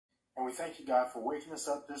And we thank you, God, for waking us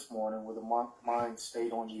up this morning with a mind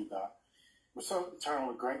stayed on you, God. We're so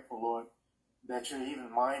eternally grateful, Lord, that you're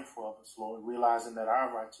even mindful of us, Lord, realizing that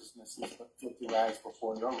our righteousness is but filthy rags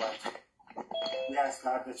before your righteousness. We ask,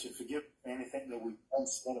 God, that you forgive anything that we've done,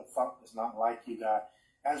 said, or thought that's not like you, God,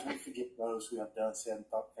 as we forgive those who have done, said, and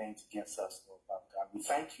thought things against us, Lord, Father God. We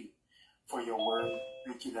thank you for your word.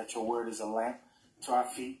 Thank you that your word is a lamp to our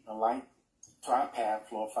feet, a light to our path,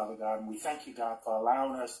 Lord, Father God. And we thank you, God, for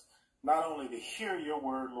allowing us not only to hear your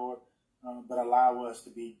word, Lord, but allow us to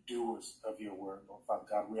be doers of your word, Lord, Father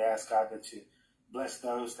God. We ask, God, that you bless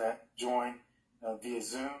those that join via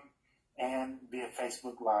Zoom and via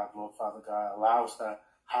Facebook Live, Lord, Father God. Allow us to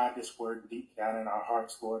hide this word deep down in our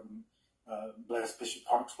hearts, Lord, and bless Bishop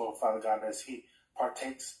Parks, Lord, Father God, as he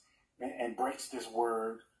partakes and breaks this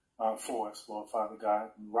word for us, Lord, Father God,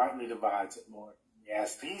 and rightly divides it, Lord. We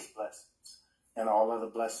ask these blessings and all other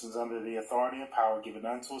blessings under the authority and power given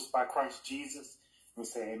unto us by Christ Jesus. We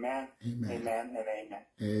say amen, amen, amen, and amen.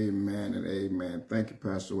 Amen and amen. Thank you,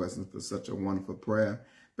 Pastor Weston, for such a wonderful prayer.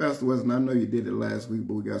 Pastor Weston, I know you did it last week,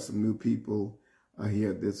 but we got some new people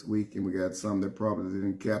here this week, and we got some that probably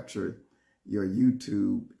didn't capture your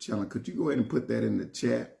YouTube channel. Could you go ahead and put that in the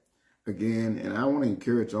chat again? And I want to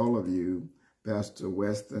encourage all of you, Pastor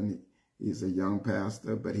Weston, he's a young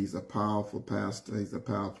pastor, but he's a powerful pastor. He's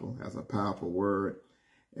has a powerful word.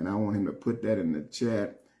 And I want him to put that in the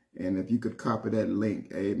chat. And if you could copy that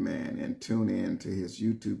link, amen, and tune in to his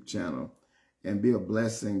YouTube channel and be a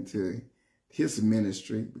blessing to his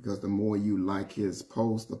ministry, because the more you like his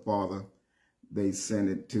post, the farther they send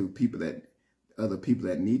it to other people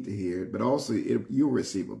that need to hear it. But also you'll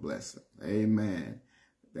receive a blessing. Amen.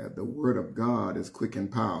 That the word of God is quick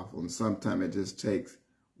and powerful. And sometimes it just takes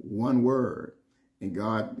one word. And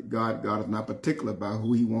God is not particular about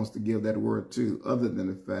who he wants to give that word to, other than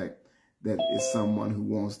the fact that it's someone who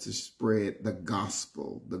wants to spread the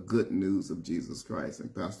gospel, the good news of Jesus Christ.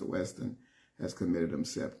 And Pastor Weston has committed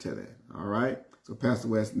himself to that. All right. So Pastor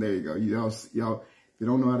Weston, there you go. Y'all, if you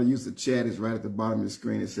don't know how to use the chat, it's right at the bottom of the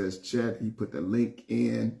screen. It says chat. He put the link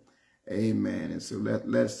in. Amen. And so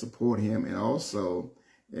let's support him. And also,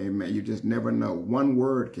 amen, you just never know. One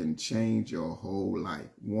word can change your whole life.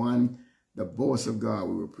 The voice of God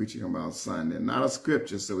we were preaching about Sunday, not a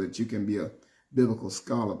scripture so that you can be a biblical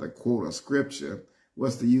scholar that quote a scripture.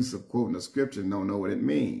 What's the use of quoting a scripture and don't know what it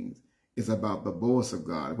means? It's about the voice of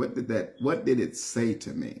God. What did it say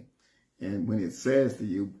to me? And when it says to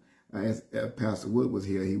you, as Pastor Wood was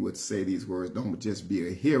here, he would say these words, don't just be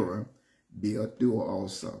a hearer, be a doer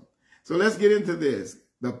also. So let's get into this.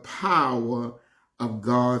 The power of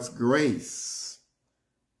God's grace.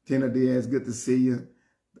 Tina Diaz, good to see you.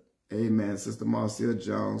 Amen. Sister Marcia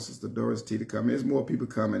Jones, Sister Doris T to come in. There's more people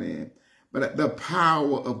coming in. But the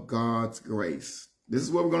power of God's grace. This is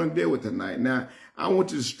what we're going to deal with tonight. Now, I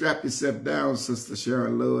want you to strap yourself down, Sister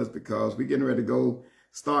Sharon Lewis, because we're getting ready to go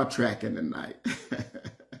Star Trekking tonight.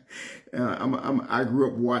 I grew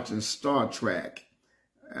up watching Star Trek.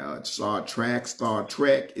 Star Trek.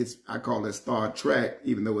 I call it Star Trek,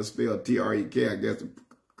 even though it's spelled T-R-E-K. I guess the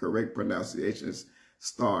correct pronunciation is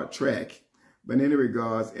Star Trek. But in any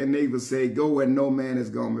regards, and they would say, go where no man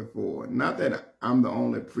has gone before. Not that I'm the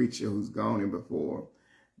only preacher who's gone in before,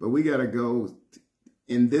 but we got to go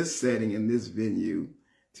in this setting, in this venue,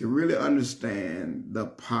 to really understand the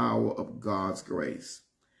power of God's grace.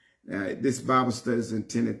 Now, this Bible study is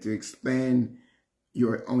intended to expand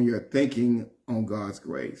on your thinking on God's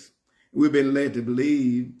grace. We've been led to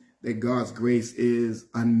believe that God's grace is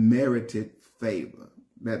unmerited favor.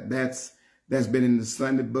 That's been in the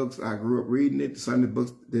Sunday books. I grew up reading it. The Sunday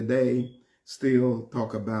books today still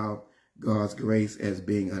talk about God's grace as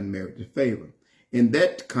being unmerited favor. In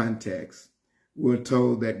that context, we're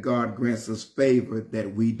told that God grants us favor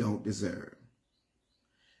that we don't deserve.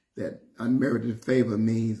 That unmerited favor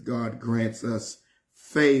means God grants us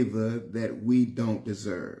favor that we don't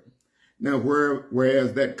deserve. Now,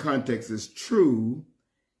 whereas that context is true,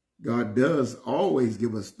 God does always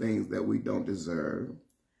give us things that we don't deserve.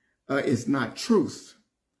 It's not truth.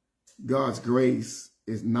 God's grace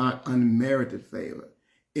is not unmerited favor.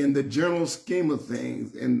 In the general scheme of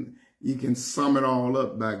things, and you can sum it all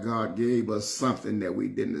up by God gave us something that we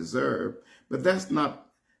didn't deserve, but that's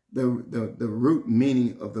not the root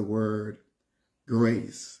meaning of the word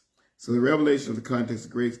grace. So the revelation of the context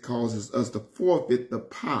of grace causes us to forfeit the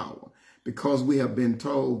power because we have been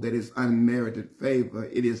told that it's unmerited favor.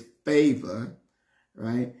 It is favor,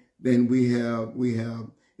 right? Then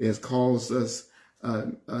it has caused us,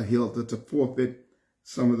 Hilda, to forfeit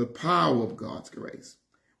some of the power of God's grace.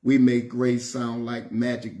 We make grace sound like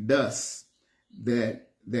magic dust that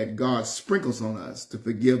that God sprinkles on us to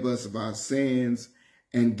forgive us of our sins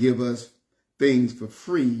and give us things for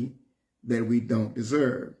free that we don't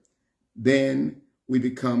deserve. Then we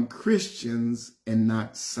become Christians and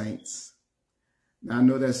not saints. Now, I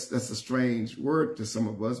know that's a strange word to some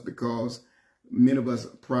of us because many of us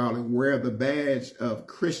proudly wear the badge of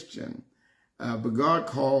Christian. But God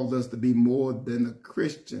called us to be more than a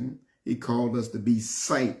Christian. He called us to be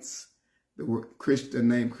saints. The word Christian,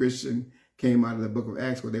 name Christian, came out of the book of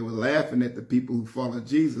Acts where they were laughing at the people who followed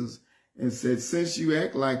Jesus and said, since you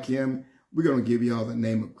act like him, we're going to give you all the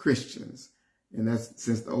name of Christians. And that's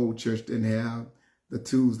since the old church didn't have the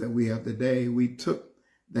tools that we have today. We took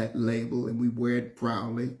that label and we wear it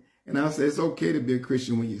proudly. And I say it's okay to be a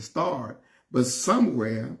Christian when you start, but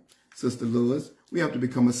somewhere, Sister Lewis, we have to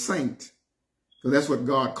become a saint. So that's what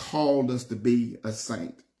God called us to be, a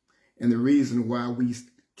saint. And the reason why we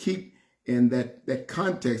keep in that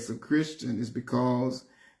context of Christian is because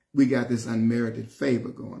we got this unmerited favor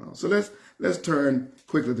going on. So let's turn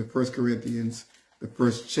quickly to 1 Corinthians, the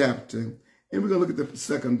 1st chapter, and we're going to look at the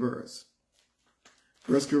 2nd verse.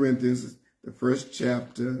 1 Corinthians, the 1st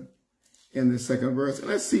chapter, and the 2nd verse. And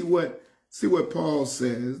let's see what Paul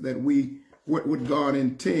says, that what God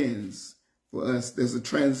intends for us. There's a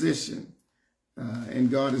transition, and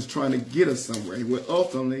God is trying to get us somewhere. Well,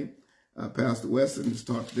 ultimately, Pastor Weston has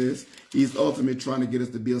taught this. He's ultimately trying to get us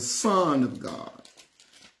to be a son of God.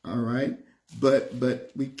 All right, but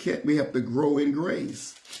we have to grow in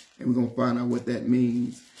grace, and we're going to find out what that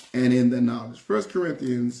means, and in the knowledge. 1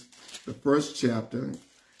 Corinthians, the 1st chapter.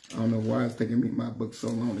 I don't know why it's taking me my book so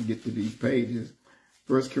long to get to these pages.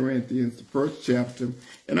 1 Corinthians, the 1st chapter,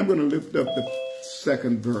 and I'm going to lift up the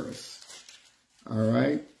 2nd verse. All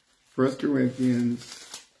right, 1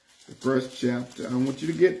 Corinthians, the 1st chapter. I want you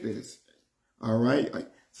to get this. All right,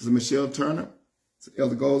 this is Michelle Turner. It's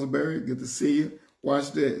Elder Goldsberry. Good to see you.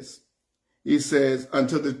 Watch this. He says,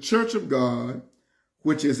 unto the church of God,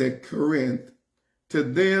 which is at Corinth, to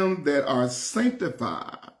them that are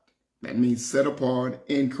sanctified, that means set apart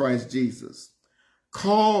in Christ Jesus,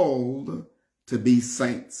 called to be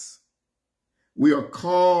saints. We are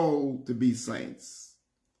called to be saints.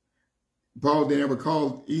 Paul never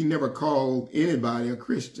called anybody a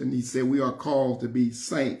Christian. He said we are called to be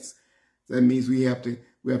saints. That means we have to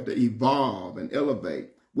evolve and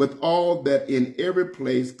elevate. With all that in every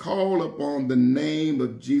place call upon the name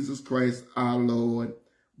of Jesus Christ our Lord,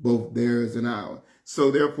 both theirs and ours.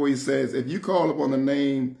 So therefore he says, if you call upon the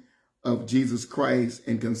name of Jesus Christ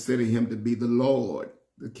and consider him to be the Lord,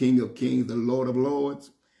 the King of Kings, the Lord of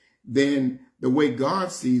Lords, then the way God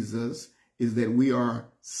sees us is that we are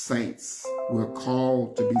saints. We're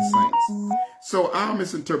called to be saints. So our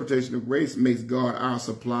misinterpretation of grace makes God our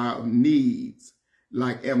supplier of needs,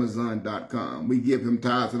 like Amazon.com. We give him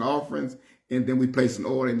tithes and offerings, and then we place an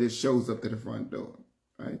order, and this shows up to the front door,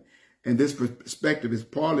 right? And this perspective is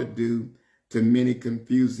partly due to many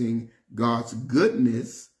confusing God's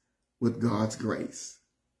goodness with God's grace.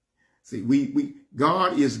 See,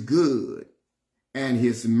 God is good, and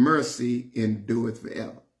his mercy endureth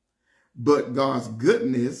forever. But God's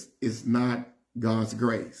goodness is not God's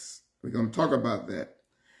grace. We're going to talk about that.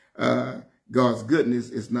 God's goodness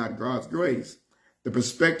is not God's grace. The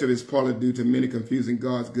perspective is partly due to many confusing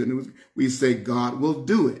God's goodness. We say God will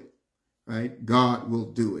do it, right? God will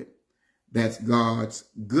do it. That's God's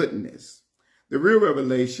goodness. The real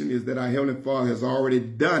revelation is that our Heavenly Father has already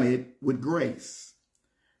done it with grace.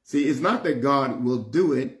 See, it's not that God will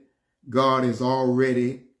do it. God has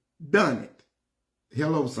already done it.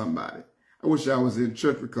 Hello, somebody. I wish I was in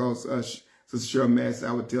church because Sister Cheryl Massey,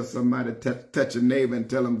 I would tell somebody to touch a neighbor and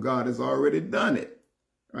tell them God has already done it.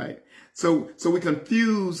 Right? So we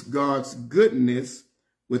confuse God's goodness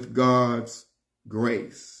with God's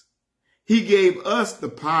grace. He gave us the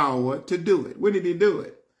power to do it. When did he do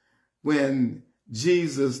it? When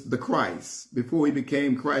Jesus, the Christ, before he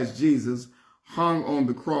became Christ Jesus, hung on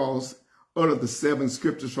the cross, uttered the 7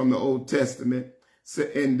 scriptures from the Old Testament,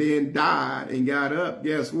 and then died and got up.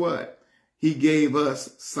 Guess what? He gave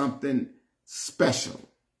us something special.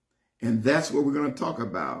 And that's what we're going to talk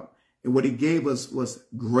about. And what he gave us was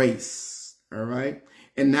grace, all right?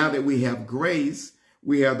 And now that we have grace,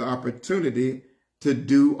 we have the opportunity to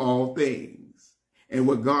do all things. And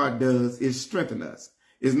what God does is strengthen us.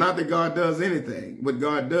 It's not that God does anything. What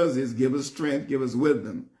God does is give us strength, give us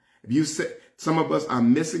wisdom. If you say, some of us are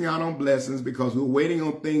missing out on blessings because we're waiting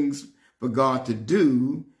on things for God to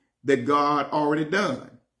do that God already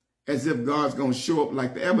done. As if God's going to show up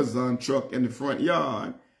like the Amazon truck in the front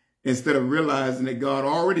yard, instead of realizing that God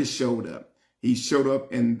already showed up. He showed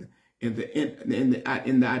up in the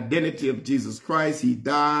identity of Jesus Christ. He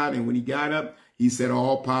died, and when he got up, He said,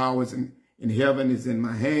 all powers in heaven is in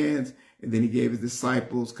my hands. And then he gave his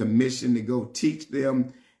disciples commission to go teach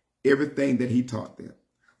them everything that he taught them.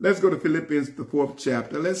 Let's go to Philippians, the 4th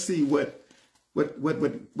chapter. Let's see what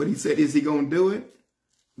he said. Is he going to do it?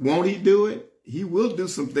 Won't he do it? He will do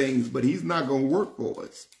some things, but he's not going to work for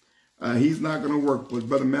us. He's not going to work for us.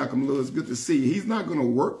 Brother Malcolm Lewis, good to see you. He's not going to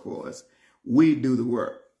work for us. We do the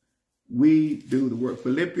work. We do the work.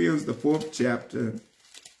 Philippians, the 4th chapter.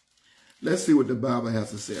 Let's see what the Bible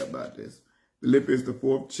has to say about this. Philippians, the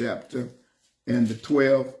 4th chapter, and the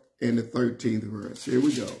 12th and the 13th verse. Here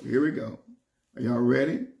we go. Here we go. Are y'all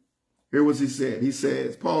ready? Here what he said. He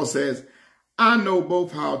says, Paul says, I know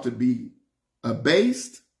both how to be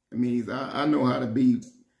abased. It means I know how to be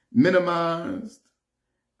minimized,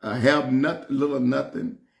 have little or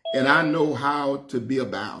nothing. And I know how to be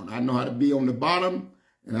abound. I know how to be on the bottom,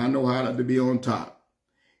 and I know how to be on top.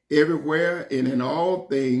 Everywhere and in all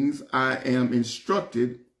things, I am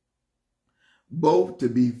instructed both to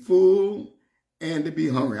be full and to be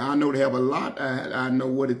hungry. I know to have a lot. I know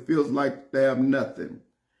what it feels like to have nothing.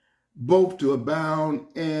 Both to abound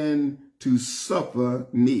and to suffer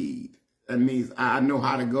need. That means I know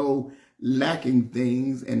how to go lacking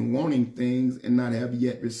things and wanting things and not have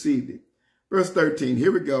yet received it. Verse 13,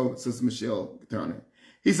 here we go, Sister Michelle Turner.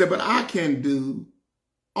 He said, but I can do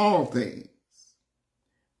all things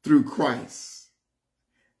through Christ.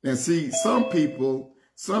 Now see, some people,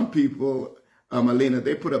 Melina,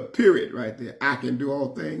 they put a period right there. I can do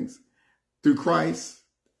all things through Christ.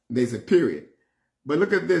 There's a period. But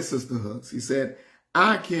look at this, Sister Hooks. He said,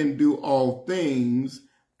 I can do all things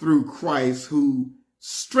through Christ who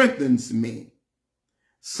strengthens me.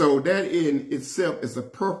 So that in itself is a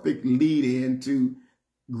perfect lead into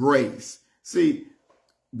grace. See,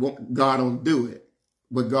 God will do it.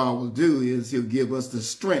 What God will do is he'll give us the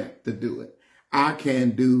strength to do it. I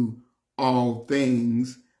can do all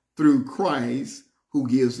things through Christ who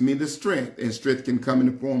gives me the strength. And strength can come in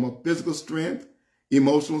the form of physical strength,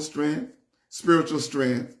 emotional strength, spiritual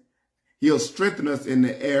strength. He'll strengthen us in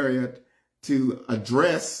the area to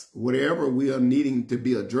address whatever we are needing to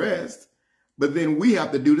be addressed. But then we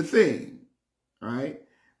have to do the thing, right?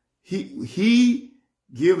 He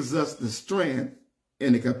gives us the strength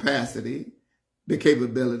and the capacity, the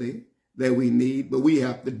capability that we need, but we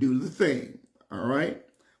have to do the thing, all right?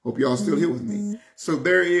 Hope y'all still here with me. So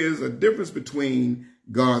there is a difference between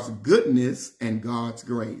God's goodness and God's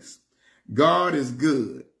grace. God is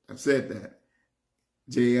good. I've said that,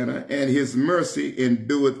 Jana, and his mercy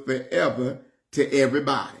endureth forever to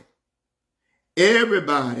everybody.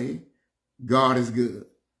 Everybody, God is good.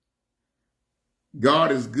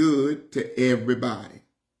 God is good to everybody.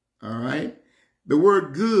 All right. The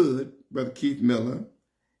word good, Brother Keith Miller,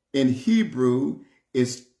 in Hebrew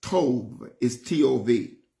is tov, is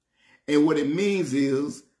T-O-V. And what it means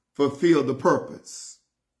is fulfill the purpose.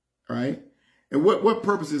 Right. And what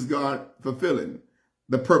purpose is God fulfilling?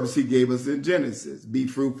 The purpose he gave us in Genesis. Be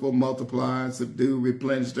fruitful, multiply, subdue,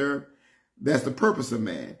 replenish the earth. That's the purpose of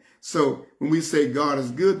man. So when we say God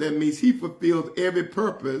is good, that means he fulfilled every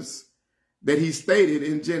purpose that he stated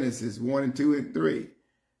in Genesis 1 and 2 and 3,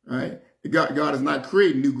 right? God is not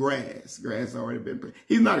creating new grass. Grass already been.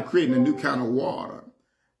 He's not creating a new kind of water.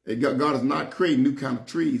 God is not creating new kind of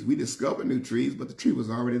trees. We discovered new trees, but the tree was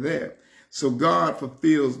already there. So God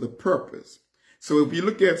fulfills the purpose. So if you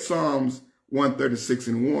look at Psalms 136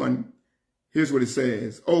 and 1, here's what it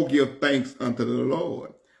says. Oh, give thanks unto the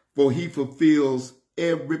Lord, for he fulfills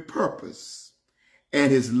every purpose,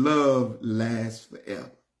 and his love lasts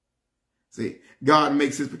forever. See, God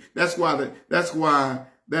makes his, that's why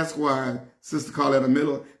Sister Carletta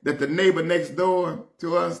Miller, that the neighbor next door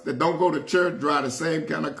to us that don't go to church, drive the same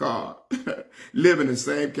kind of car, live in the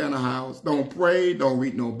same kind of house, don't pray, don't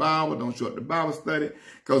read no Bible, don't show up to Bible study,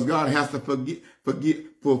 because God has to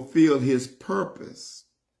fulfill his purpose,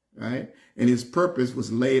 right? And his purpose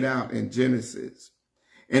was laid out in Genesis.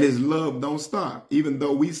 And his love don't stop, even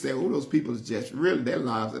though we say, oh, those people is just really, their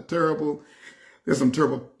lives are terrible. There's some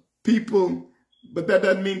terrible people, but that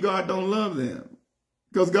doesn't mean God don't love them,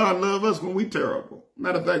 because God loved us when we terrible.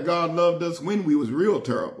 Matter of fact, God loved us when we was real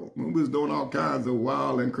terrible, when we was doing all kinds of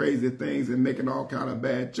wild and crazy things and making all kinds of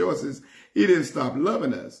bad choices. He didn't stop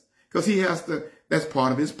loving us, because he has to, that's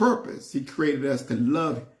part of his purpose. He created us to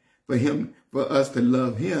love, for us to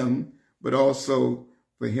love him, but also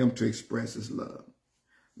for him to express his love.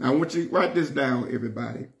 Now, I want you to write this down,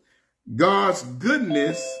 everybody. God's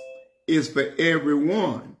goodness is for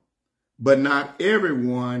everyone, but not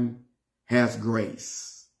everyone has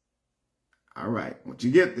grace. All right. I want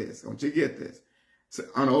you to get this. I want you to get this. So,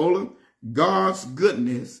 on Ola, God's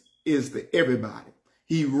goodness is for everybody.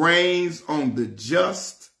 He reigns on the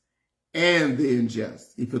just and the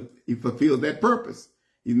unjust. He fulfills that purpose.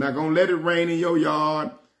 He's not going to let it rain in your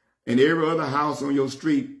yard and every other house on your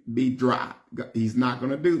street be dry. He's not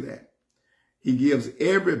going to do that. He gives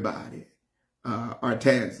everybody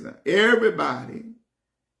artanza. Everybody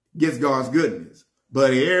gets God's goodness,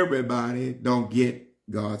 but everybody don't get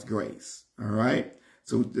God's grace. All right.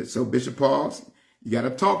 So Bishop Paul, you got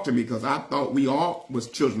to talk to me because I thought we all was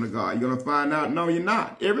children of God. You're going to find out, no, you're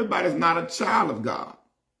not. Everybody's not a child of God.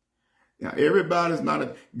 Now, everybody's not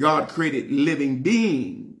a God created living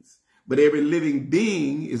beings, but every living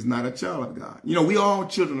being is not a child of God. You know, we all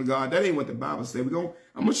children of God. That ain't what the Bible says. I'm going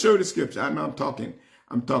to show you the scripture. I know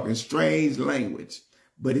I'm talking strange language,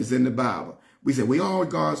 but it's in the Bible. We say we all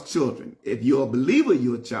God's children. If you're a believer,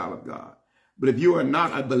 you're a child of God. But if you are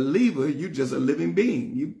not a believer, you're just a living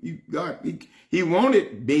being. God, he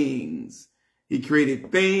wanted beings. He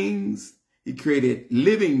created things. He created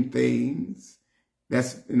living things.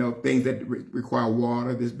 That's, things that require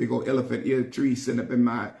water. This big old elephant ear tree sitting up in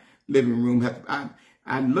my living room.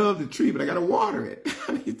 I love the tree, but I got to water it.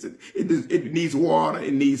 It needs water.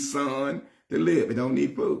 It needs sun to live. It don't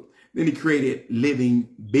need food. Then he created living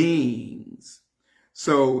beings.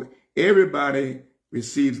 So everybody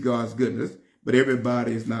receives God's goodness, but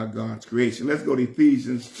everybody is not God's creation. Let's go to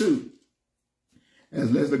Ephesians 2.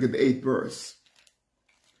 And let's look at the 8th verse.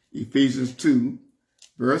 Ephesians 2,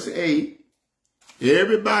 verse 8.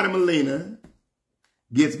 Everybody, Melina,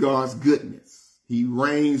 gets God's goodness. He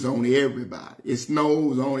reigns on everybody. It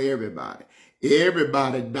snows on everybody.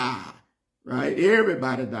 Everybody die, right?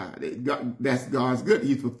 Everybody die. That's God's good.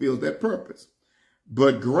 He fulfills that purpose.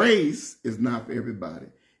 But grace is not for everybody.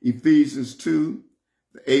 Ephesians 2,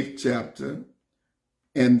 the 8th chapter,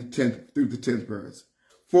 and the 10th through the 10th verse.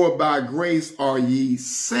 For by grace are ye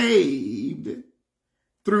saved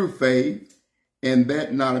through faith, and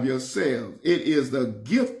that not of yourselves. It is the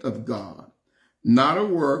gift of God, not of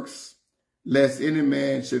works, lest any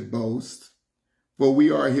man should boast. For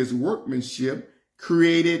we are his workmanship,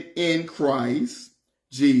 created in Christ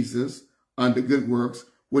Jesus unto good works,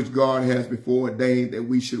 which God has before ordained that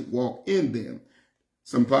we should walk in them.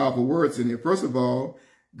 Some powerful words in here. First of all,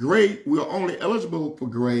 we are only eligible for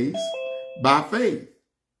grace by faith.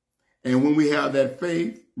 And when we have that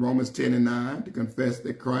faith, Romans 10:9, to confess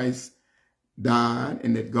that Christ died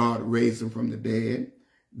and that God raised him from the dead,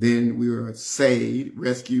 then we are saved,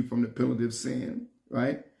 rescued from the penalty of sin,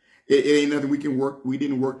 right? It ain't nothing we can work. We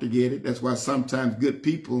didn't work to get it. That's why sometimes good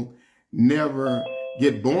people never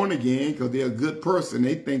get born again because they're a good person.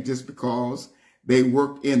 They think just because they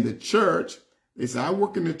work in the church, they say, I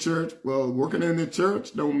work in the church. Well, working in the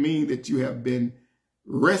church don't mean that you have been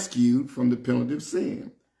rescued from the penalty of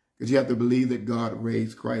sin, because you have to believe that God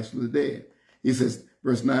raised Christ from the dead. He says,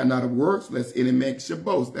 verse 9, not of works, lest any man should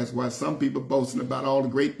boast. That's why some people boasting about all the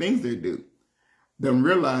great things they do. Don't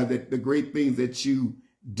realize that the great things that you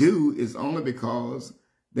do is only because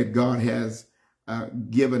that God has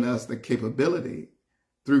given us the capability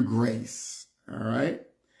through grace. All right.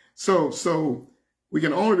 So we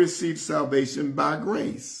can only receive salvation by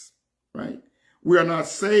grace, right? We are not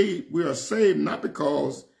saved. We are saved not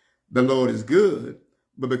because the Lord is good,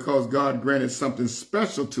 but because God granted something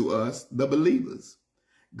special to us, the believers.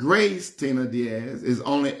 Grace, Tina Diaz, is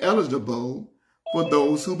only eligible for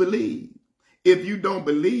those who believe. If you don't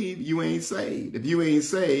believe, you ain't saved. If you ain't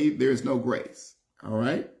saved, there is no grace. All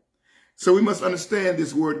right? So we must understand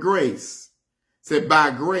this word grace. It said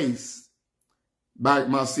by grace, by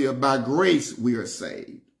grace we are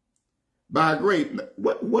saved. By grace.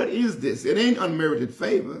 What is this? It ain't unmerited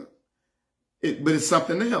favor, but it's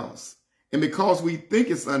something else. And because we think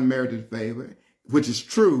it's unmerited favor, which is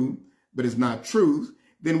true, but it's not truth,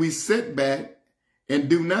 then we sit back and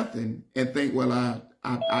do nothing and think, well, I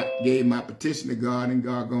gave my petition to God and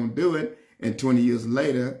God gonna do it. And 20 years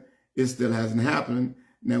later, it still hasn't happened.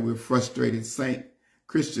 Now we're frustrated saint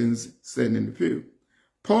Christians sitting in the pew.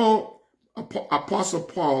 Apostle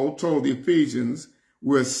Paul told the Ephesians,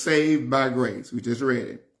 we're saved by grace. We just read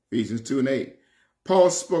it, Ephesians 2 and 8. Paul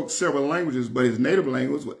spoke several languages, but his native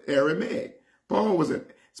language was Aramaic. Paul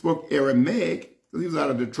spoke Aramaic because he was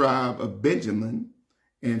out of the tribe of Benjamin,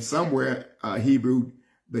 and somewhere the Hebrew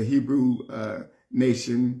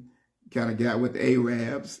nation kind of got with the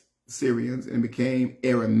Arabs, Syrians, and became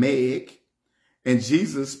Aramaic. And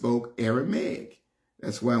Jesus spoke Aramaic.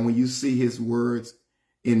 That's why when you see his words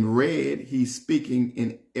in red, he's speaking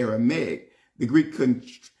in Aramaic. The Greek couldn't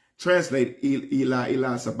translate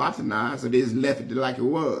Eli Sabachthani, so they just left it like it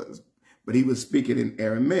was. But he was speaking in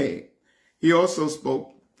Aramaic. He also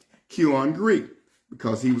spoke Koine Greek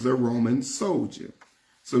because he was a Roman soldier.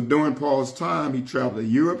 So during Paul's time, he traveled to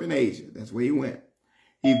Europe and Asia. That's where he went.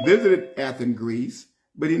 He visited Athens, Greece,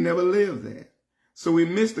 but he never lived there. So we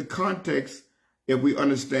miss the context if we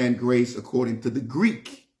understand grace according to the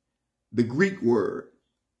Greek word,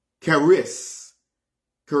 charis.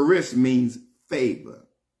 Charis means favor.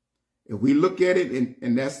 If we look at it,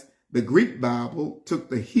 and that's the Greek Bible, took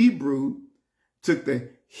the Hebrew,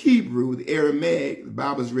 the Aramaic, the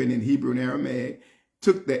Bible is written in Hebrew and Aramaic,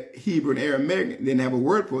 took the Hebrew and Aramaic, and didn't have a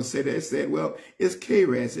word for it, it said, well, it's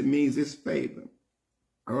charis, it means it's favor.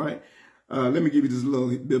 All right, let me give you this little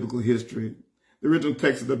biblical history. The original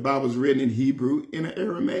text of the Bible was written in Hebrew and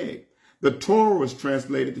Aramaic. The Torah was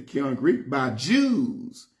translated to Koine Greek by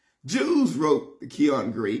Jews. Jews wrote the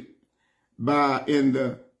Koine Greek in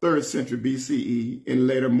the 3rd century BCE, and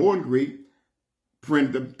later modern Greek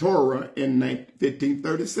printed the Torah in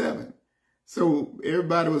 1537. So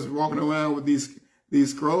everybody was walking around with these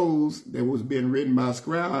scrolls that was being written by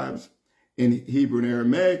scribes in Hebrew and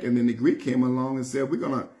Aramaic, and then the Greek came along and said, we're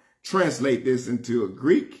going to translate this into a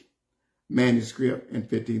Greek manuscript in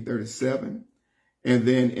 1537. And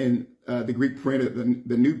then in the Greek printed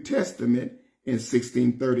the New Testament in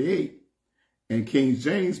 1638. And King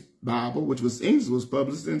James Bible, which was English, was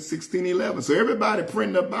published in 1611. So everybody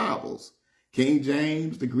printed up Bibles. King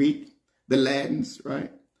James, the Greek, the Latins,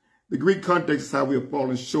 right? The Greek context is how we have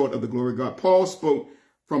fallen short of the glory of God. Paul spoke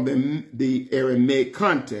from the Aramaic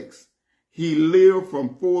context. He lived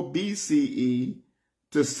from 4 BCE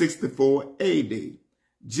to 64 AD.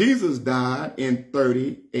 Jesus died in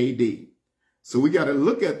 30 AD. So we got to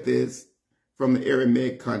look at this from the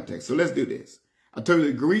Aramaic context. So let's do this. I told you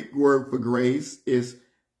the Greek word for grace is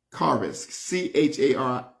charis, C-H-A-R-I-S.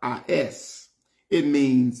 It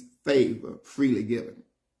means favor, freely given.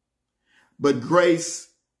 But grace,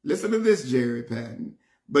 listen to this, Jerry Patton,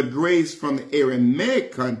 but grace from the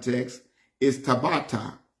Aramaic context is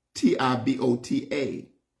Tivota, T-I-V-O-T-A.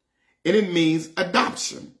 And it means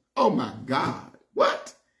adoption. Oh my God.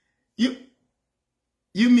 What? You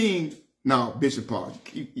mean, now, Bishop Paul,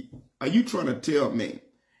 are you trying to tell me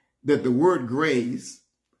that the word grace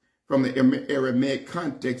from the Aramaic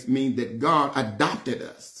context means that God adopted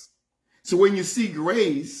us? So when you see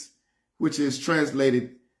grace, which is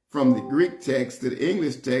translated from the Greek text to the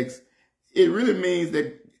English text, it really means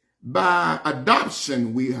that by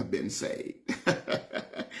adoption we have been saved.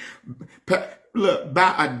 Look,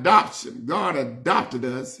 by adoption, God adopted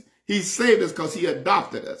us. He saved us because he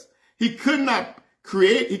adopted us. He could not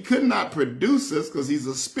produce us because he's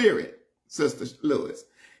a spirit, Sister Lewis.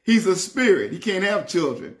 He's a spirit. He can't have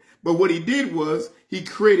children. But what he did was he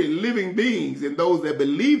created living beings, and those that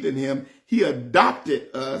believed in him, he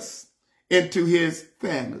adopted us into his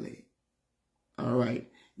family. All right.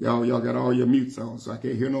 Y'all got all your mutes on, so I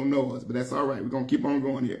can't hear no noise, but that's all right. We're going to keep on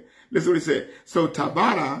going here. Listen to what he said. So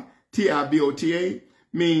Tivota, T-I-V-O-T-A,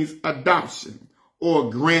 means adoption or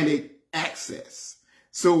granted access.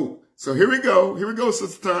 So here we go. Here we go,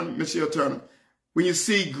 Sister Turner, Michelle Turner. When you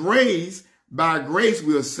see grace, by grace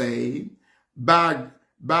we're saved. By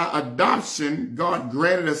adoption, God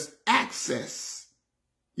granted us access.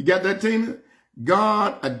 You got that, Tina?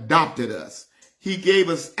 God adopted us. He gave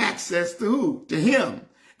us access to who? To him.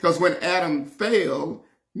 Because when Adam failed,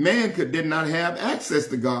 man did not have access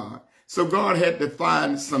to God. So God had to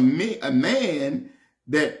find a man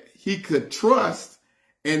that he could trust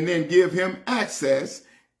and then give him access.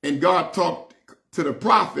 And God talked to the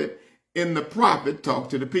prophet, and the prophet talked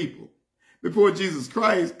to the people. Before Jesus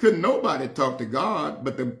Christ, couldn't nobody talk to God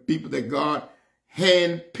but the people that God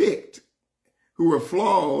handpicked, who were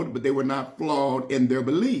flawed, but they were not flawed in their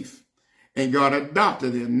belief. And God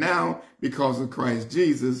adopted them. Now, because of Christ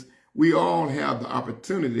Jesus, we all have the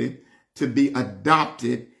opportunity to be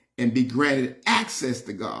adopted and be granted access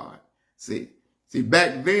to God. See,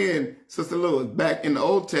 back then, Sister Lewis, back in the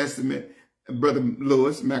Old Testament, Brother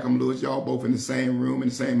Lewis, Malcolm Lewis, y'all both in the same room, in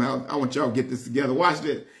the same house. I want y'all to get this together. Watch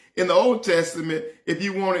this. In the Old Testament, if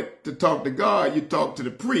you wanted to talk to God, you talk to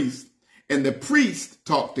the priest, and the priest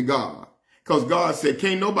talked to God. Because God said,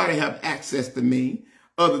 can't nobody have access to me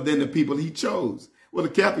other than the people he chose. Well, the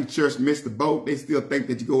Catholic Church missed the boat. They still think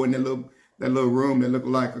that you go in that little room that look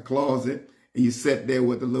like a closet, and you sit there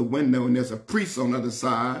with a little window, and there's a priest on the other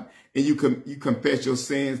side, and you confess your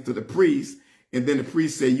sins to the priest, and then the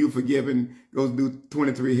priest say, you're forgiven, go do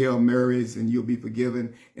 23 Hail Marys, and you'll be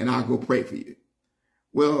forgiven, and I'll go pray for you.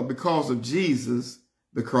 Well, because of Jesus,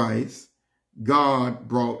 the Christ, God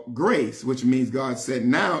brought grace, which means God said,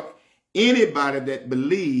 now anybody that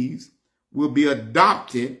believes will be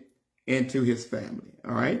adopted into his family.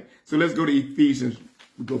 All right. So let's go to Ephesians.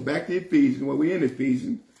 We go back to Ephesians. Well, we're in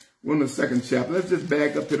Ephesians. We're in the 2nd chapter. Let's just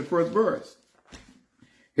back up to the 1st verse.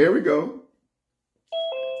 Here we go.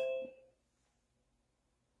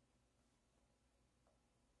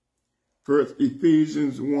 First,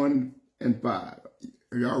 Ephesians 1 and 5.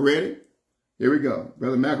 Are y'all ready? Here we go.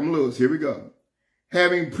 Brother Malcolm Lewis, here we go.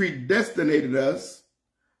 Having predestinated us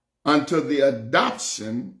unto the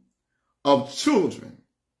adoption of children.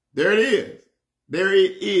 There it is. There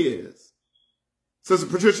it is. Sister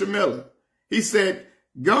Patricia Miller. He said,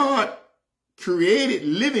 God created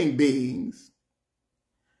living beings,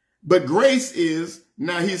 but grace is,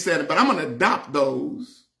 now he said, but I'm going to adopt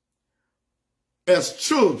those as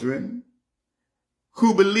children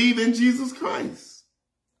who believe in Jesus Christ.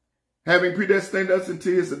 Having predestinated us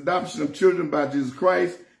into his adoption of children by Jesus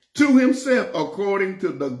Christ to himself according to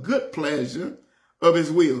the good pleasure of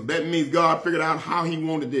his will. That means God figured out how he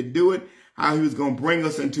wanted to do it, how he was going to bring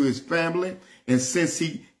us into his family. And since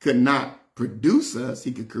he could not produce us,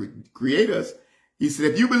 he could create us. He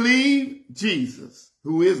said, if you believe Jesus,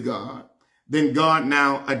 who is God, then God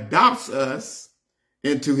now adopts us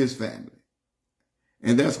into his family.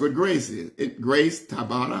 And that's what grace is. Grace,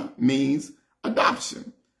 Tivota, means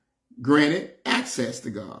adoption. Granted access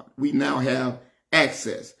to God. We now have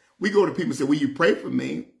access. We go to people and say, will you pray for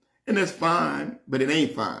me? And that's fine, but it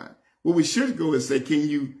ain't fine. What we should go is say, can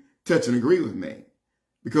you touch and agree with me?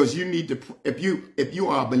 Because you need to, if you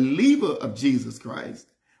are a believer of Jesus Christ,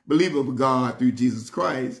 believer of God through Jesus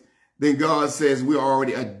Christ, then God says we're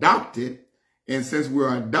already adopted. And since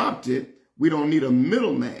we're adopted, we don't need a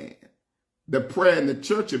middleman. The prayer in the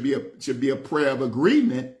church should be a prayer of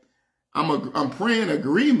agreement. I'm praying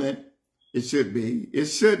agreement. It should be. It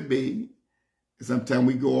should be. Sometimes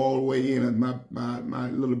we go all the way in. My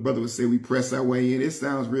little brother would say we press our way in. It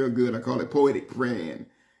sounds real good. I call it poetic praying.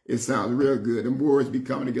 It sounds real good. And words be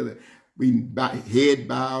coming together. We head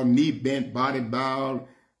bowed, knee bent, body bowed,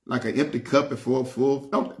 like an empty cup before a full.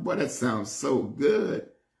 Boy, that sounds so good.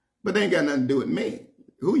 But they ain't got nothing to do with me.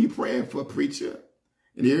 Who are you praying for, preacher?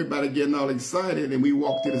 And everybody getting all excited, and we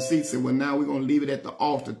walk to the seat and say, well, now we're going to leave it at the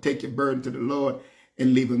altar. Take your burden to the Lord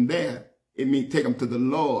and leave them there. It means take them to the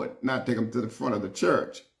Lord, not take them to the front of the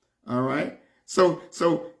church. All right? So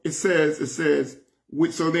it says,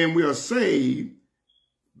 so then we are saved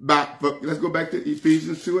by, let's go back to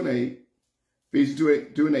Ephesians 2 and 8.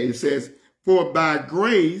 Ephesians 2 and 8, it says, for by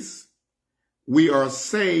grace we are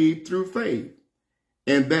saved through faith,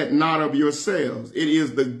 and that not of yourselves. It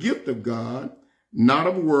is the gift of God, not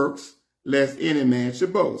of works, lest any man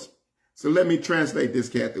should boast. So let me translate this,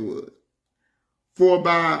 Kathy Wood. For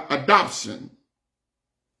by adoption,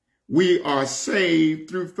 we are saved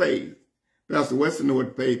through faith. Pastor Weston know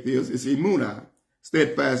what faith is. It's emunah,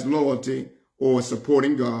 steadfast loyalty or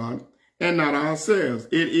supporting God, and not ourselves.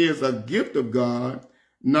 It is a gift of God,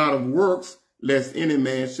 not of works, lest any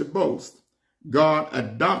man should boast. God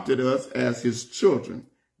adopted us as his children.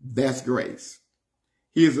 That's grace.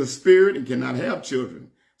 He is a spirit and cannot have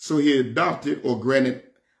children. So he adopted or granted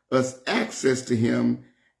us access to him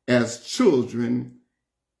as children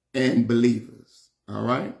and believers. All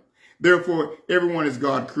right. Therefore, everyone is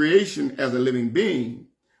God's creation as a living being,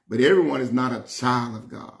 but everyone is not a child of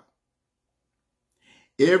God.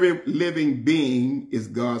 Every living being is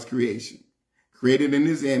God's creation, created in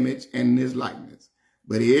his image and in his likeness.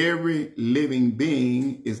 But every living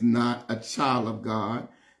being is not a child of God,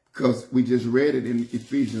 because we just read it in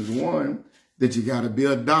Ephesians 1 that you got to be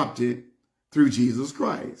adopted through Jesus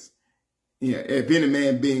Christ. Yeah, if any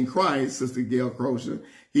man be in Christ, Sister Gail Crozier,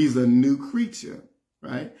 he's a new creature,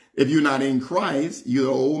 right? If you're not in Christ,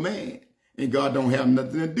 you're an old man. And God don't have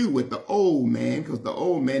nothing to do with the old man, because the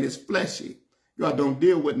old man is fleshy. God don't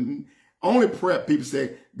deal with, only prayer, people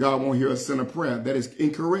say God won't hear a sinner prayer. That is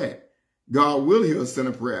incorrect. God will hear a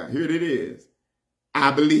sinner prayer. Here it is.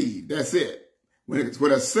 I believe. That's it. When it's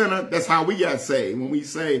with a sinner, that's how we got saved. When we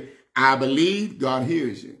say, I believe, God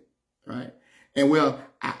hears you, right? And well,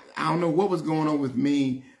 I don't know what was going on with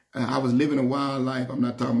me. I was living a wild life. I'm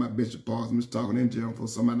not talking about Bishop Paul. I'm just talking in general for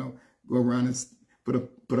somebody don't go around and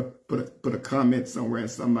put a comment somewhere in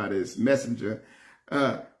somebody's messenger.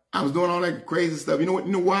 I was doing all that crazy stuff. You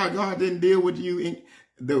know why God didn't deal with you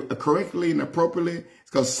correctly and appropriately?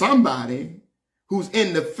 It's because somebody who's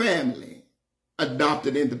in the family,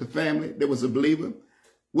 adopted into the family, that was a believer,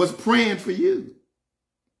 was praying for you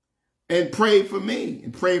and prayed for me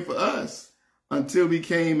and prayed for us until we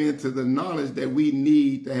came into the knowledge that we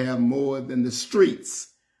need to have more than the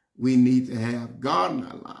streets. We need to have God in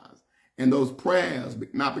our lives. And those prayers,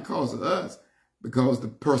 not because of us, because the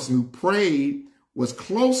person who prayed was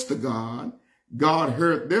close to God, God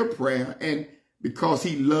heard their prayer, and because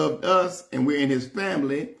he loved us and we're in his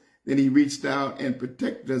family, then he reached out and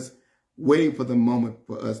protected us waiting for the moment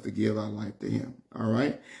for us to give our life to him. All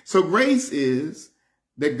right. So grace is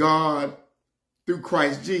that God, through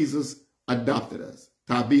Christ Jesus, adopted us.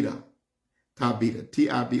 Tivota,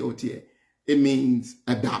 T-I-V-O-T-A. It means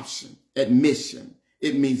adoption, admission.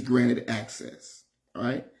 It means granted access. All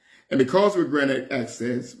right. And because we're granted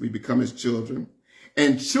access, we become his children.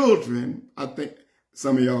 And children, I think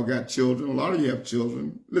some of y'all got children. A lot of you have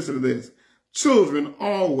children. Listen to this. Children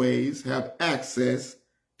always have access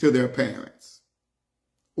to their parents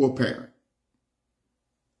or parent.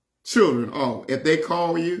 Children, if they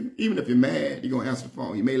call you, even if you're mad, you're going to answer the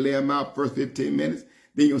phone. You may lay them out first 15 minutes,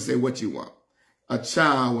 then you're going to say what you want. A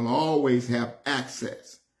child will always have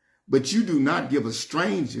access, but you do not give a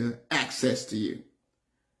stranger access to you.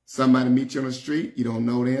 Somebody meet you on the street, you don't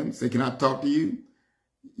know them, say, can I talk to you?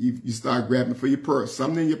 You start grabbing for your purse,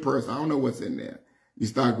 something in your purse, I don't know what's in there. You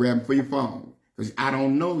start grabbing for your phone because I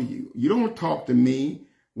don't know you. You don't talk to me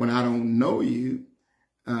when I don't know you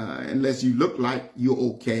unless you look like you're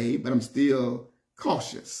okay, but I'm still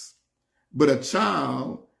cautious. But a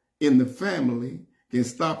child in the family can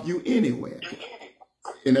stop you anywhere.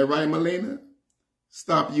 Isn't that right, Melina?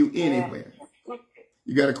 Stop you anywhere.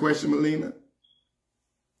 You got a question, Melina?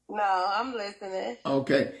 No, I'm listening.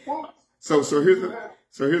 Okay. So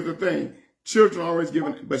here's the thing. Children are always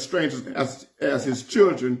given, but strangers as his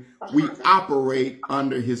children, we operate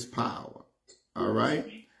under his power. All right?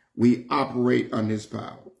 We operate under his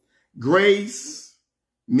power. Grace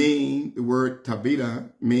means, the word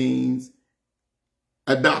Tivota means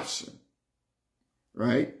adoption.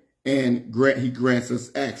 Right? And he grants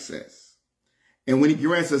us access. And when he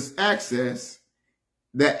grants us access,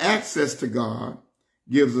 that access to God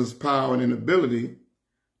gives us power and an ability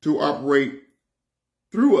to operate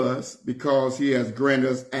through us because he has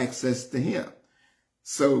granted us access to him.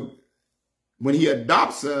 So when he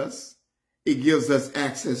adopts us, it gives us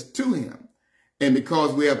access to him. And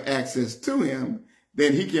because we have access to him,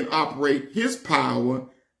 then he can operate his power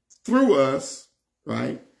through us,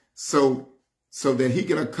 right? So that he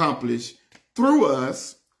can accomplish through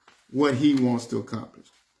us what he wants to accomplish.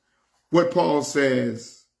 What Paul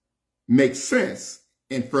says makes sense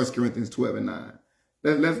in 1 Corinthians 12 and 9.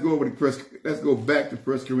 Let's go back to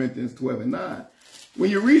 1 Corinthians 12 and 9. When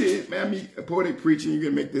you read it, man, poetic preaching, you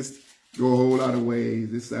can make this go a whole lot of ways.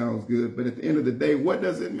 This sounds good. But at the end of the day, what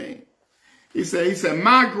does it mean? He said,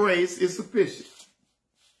 my grace is sufficient.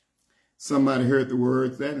 Somebody heard the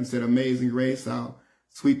words that and said, amazing grace, how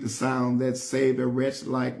sweet the sound that saved a wretch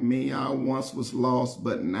like me. I once was lost,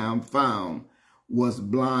 but now I'm found. Was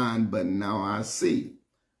blind, but now I see.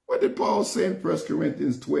 What did Paul say in 1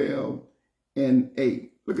 Corinthians 12 and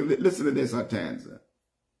 8? Listen to this, Artanza.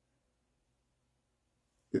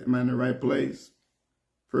 Am I in the right place?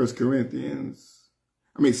 2 Corinthians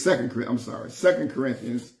 12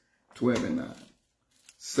 and 9.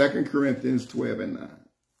 2 Corinthians 12 and 9.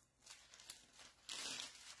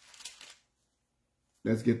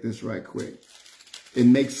 Let's get this right quick. It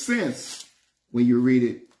makes sense when you read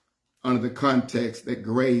it under the context that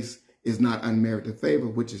grace is not unmerited favor,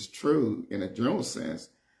 which is true in a general sense,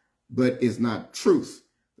 but it's not truth.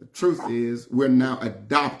 The truth is we're now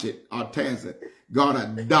adopted. Artanza,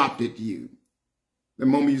 God adopted you. The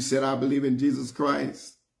moment you said, I believe in Jesus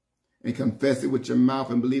Christ and confess it with your mouth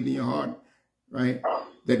and believe in your heart, right,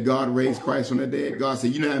 that God raised Christ from the dead, God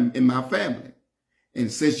said, you're not in my family.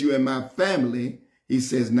 And since you're in my family, he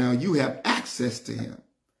says, now you have access to him.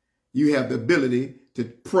 You have the ability to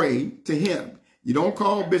pray to him. You don't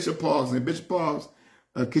call Bishop Parks and say, Bishop Parks,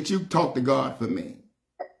 could you talk to God for me?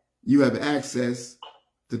 You have access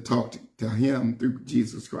to talk to him through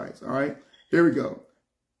Jesus Christ. All right, here we go.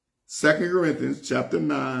 2 Corinthians chapter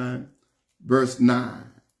 9, verse 9.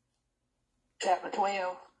 Chapter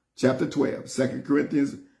 12. Chapter 12. 2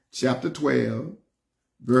 Corinthians chapter 12,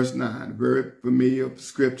 verse 9. Very familiar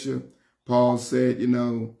scripture. Paul said, you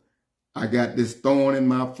know, I got this thorn in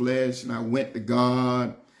my flesh and I went to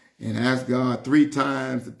God and asked God 3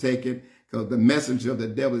 times to take it because the messenger of the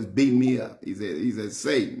devil is beating me up. He said,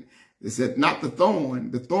 Satan. He said, not the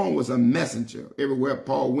thorn. The thorn was a messenger. Everywhere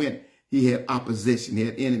Paul went, he had opposition. He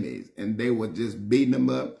had enemies and they were just beating him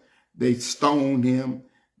up. They stoned him.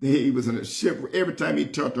 He was in a ship. Every time he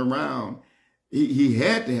turned around, he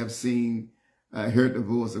had to have heard the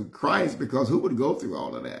voice of Christ because who would go through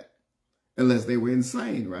all of that? Unless they were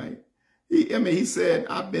insane, right? He said,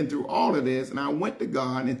 I've been through all of this, and I went to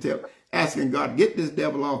God and asking God, get this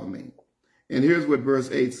devil off of me. And here's what verse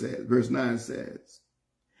 8 says, verse 9 says,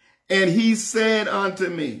 and he said unto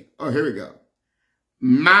me, oh, here we go.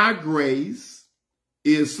 My grace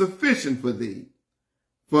is sufficient for thee,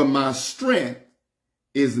 for my strength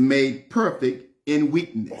is made perfect in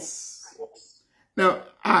weakness. Now,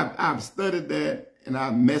 I've studied that and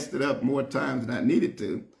I've messed it up more times than I needed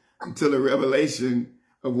to until the revelation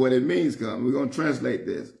of what it means comes. We're going to translate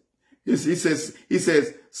this. He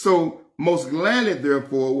says, so most gladly,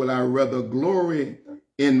 therefore, will I rather glory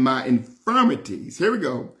in my infirmities. Here we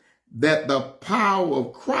go. That the power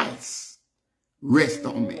of Christ rest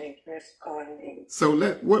on me. So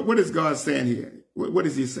what is God saying here? What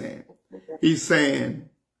is he saying? He's saying,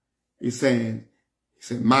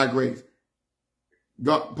 my grace.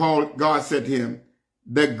 God said to him,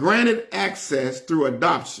 that granted access through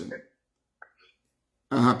adoption.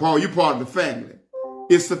 Paul, you're part of the family.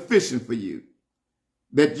 Is sufficient for you.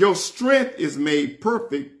 That your strength is made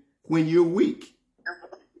perfect when you're weak.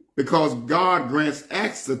 Because God grants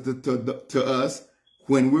access to us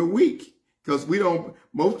when we're weak. Because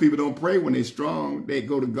most people don't pray when they're strong. They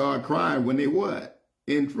go to God crying when they what?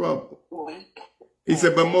 In trouble. He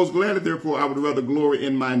said, but most gladly, therefore, I would rather glory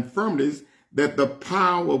in my infirmities, that the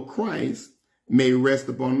power of Christ may rest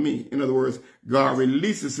upon me. In other words, God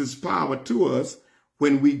releases his power to us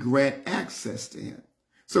when we grant access to him.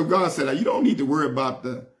 So God said, you don't need to worry about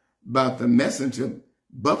the messenger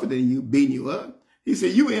buffeting you, beating you up. He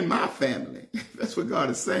said, you in my family. That's what God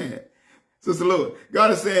is saying. Sister Lord,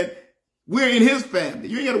 God is saying, we're in his family.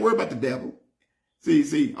 You ain't got to worry about the devil.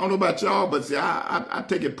 See, I don't know about y'all, but see, I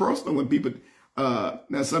take it personal when people,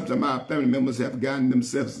 now sometimes my family members have gotten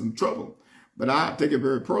themselves in some trouble, but I take it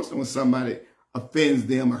very personal when somebody offends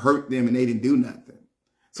them or hurt them and they didn't do nothing.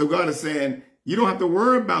 So God is saying, you don't have to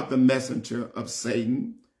worry about the messenger of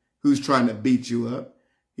Satan who's trying to beat you up.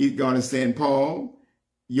 God is saying, Paul,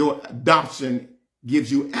 your adoption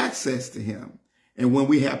gives you access to him. And when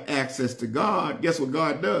we have access to God, guess what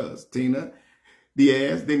God does, Tina?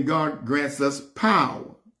 Diaz, then God grants us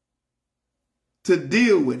power to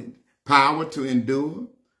deal with it. Power to endure,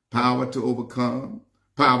 power to overcome,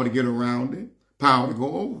 power to get around it, power to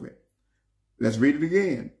go over it. Let's read it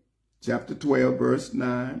again. Chapter 12, verse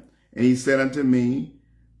 9. And he said unto me,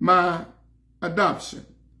 my adoption,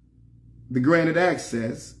 the granted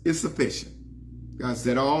access is sufficient. God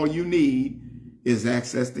said all you need is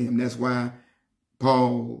access to him. That's why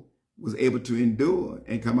Paul was able to endure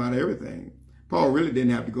and come out of everything. Paul really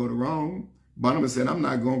didn't have to go to Rome. Barnabas said, I'm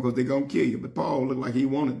not going because they're going to kill you. But Paul looked like he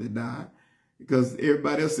wanted to die because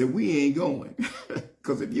everybody else said, we ain't going.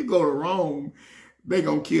 Because if you go to Rome, they're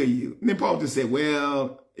going to kill you. And then Paul just said,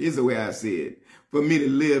 well, here's the way I see it. For me to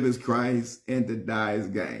live is Christ and to die is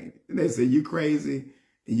gain. And they said, you crazy?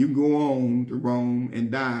 And you can go on to Rome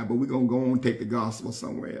and die, but we're going to go on and take the gospel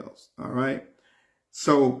somewhere else. All right?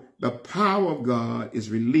 So the power of God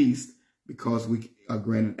is released because we are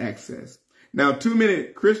granted access. Now, too many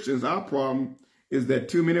Christians, our problem is that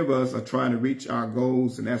too many of us are trying to reach our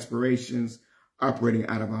goals and aspirations operating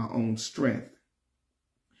out of our own strength,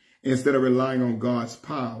 instead of relying on God's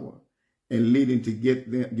power and leading to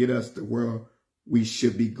get us to where we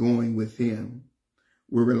should be going with him.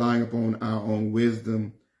 We're relying upon our own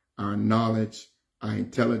wisdom, our knowledge, our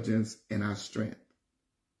intelligence, and our strength.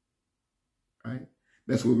 Right?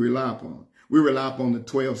 That's what we rely upon. We rely upon the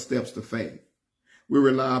 12 steps to faith. We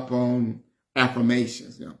rely upon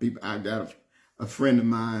affirmations. You know, people. I got a friend of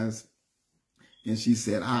mine, and she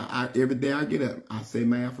said, every day I get up, I say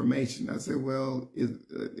my affirmation. I said, well,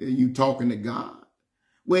 are you talking to God?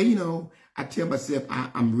 Well, you know, I tell myself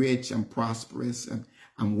I'm rich, I'm prosperous,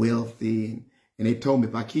 I'm wealthy. And they told me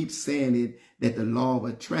if I keep saying it, that the law of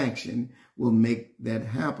attraction will make that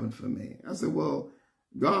happen for me. I said, well,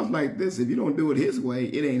 God's like this. If you don't do it his way,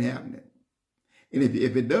 it ain't happening. And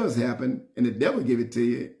if it does happen and the devil give it to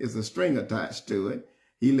you, it's a string attached to it.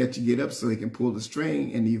 He let you get up so he can pull the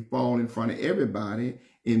string and you fall in front of everybody,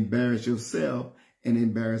 embarrass yourself and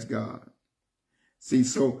embarrass God. See,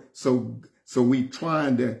 so we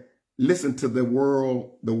trying to listen to the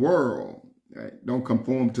world, right? Don't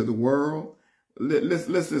conform to the world.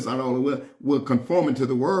 Listen, we're conforming to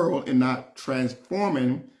the world and not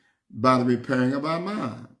transforming by the repairing of our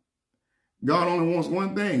mind. God only wants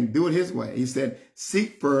one thing, do it his way. He said,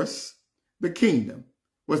 seek first the kingdom.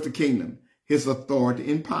 What's the kingdom? His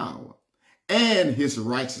authority and power and his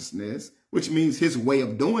righteousness, which means his way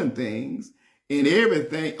of doing things and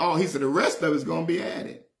everything. Oh, he said the rest of it's going to be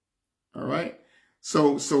added. All right.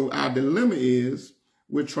 So our dilemma is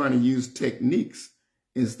we're trying to use techniques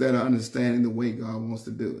instead of understanding the way God wants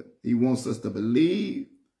to do it. He wants us to believe,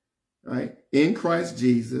 right, in Christ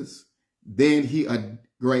Jesus. Then he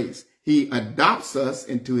adopts us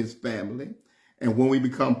into his family. And when we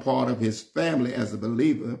become part of his family as a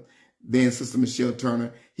believer, then Sister Michelle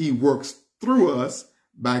Turner, he works through us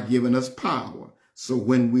by giving us power. So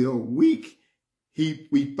when we are weak,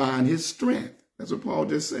 we find his strength. That's what Paul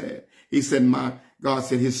just said. He said, God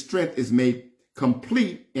said his strength is made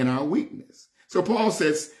complete in our weakness. So Paul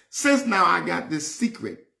says, since now I got this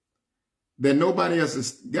secret that nobody else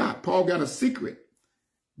has got. Paul got a secret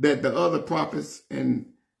that the other prophets and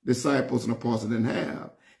disciples and apostles didn't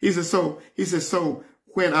have. He says, so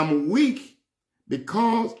when I'm weak,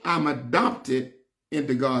 because I'm adopted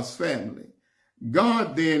into God's family,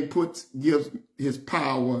 God then gives his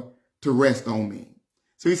power to rest on me.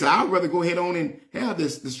 So he said, I'd rather go ahead on and have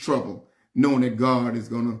this trouble, knowing that God is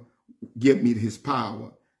going to give me his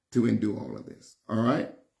power to endure all of this. All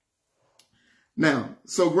right. Now,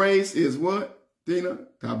 so grace is what, Tina?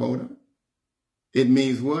 Tivota. It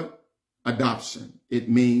means what? Adoption. It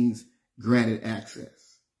means granted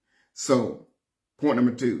access. So, point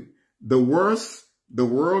number 2, the worse the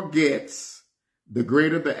world gets, the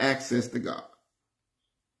greater the access to God.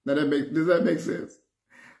 Now, does that make sense?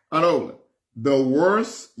 Hold on. The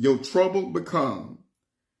worse your trouble becomes,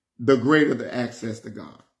 the greater the access to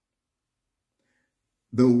God.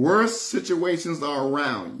 The worse situations are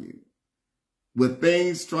around you, with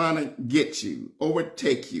things trying to get you,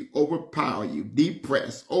 overtake you, overpower you,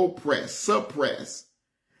 depress, oppress, suppress,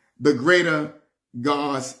 the greater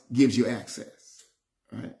God gives you access.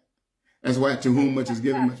 Right? That's why to whom much is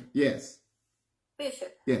given much. Yes.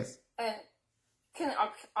 Bishop. Yes. And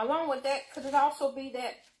along with that, could it also be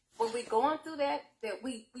that when we're going through that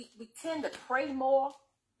we tend to pray more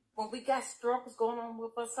when we got struggles going on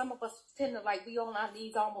with us? Some of us tend to be on our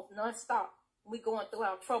knees almost nonstop. We going through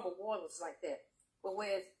our troubled waters like that. But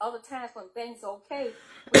whereas other times when things are okay,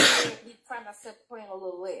 we find ourselves praying a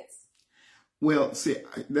little less. Well, see,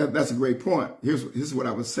 that's a great point. Here's what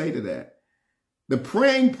I would say to that. The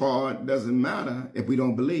praying part doesn't matter if we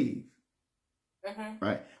don't believe.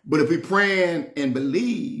 Right? But if we pray and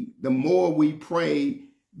believe, the more we pray,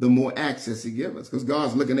 the more access he gives us. Because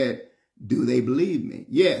God's looking at, do they believe me?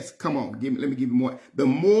 Yes, come on, let me give you more. The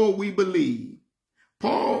more we believe,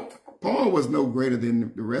 Paul was no greater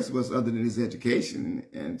than the rest of us other than his education.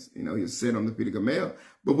 And, he was set on the feet of Gamaliel.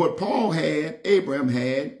 But what Paul had, Abraham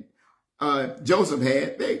had, Joseph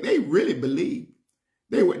had, they really believed.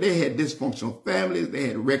 They had dysfunctional families. They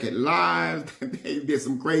had wrecked lives. They did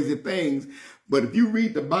some crazy things. But if you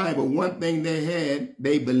read the Bible, one thing they had,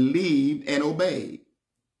 they believed and obeyed.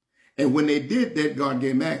 And when they did that, God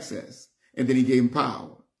gave them access. And then he gave them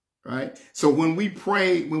power. Right? So when we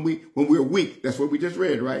pray, when we're weak, that's what we just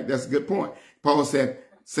read, right? That's a good point. Paul said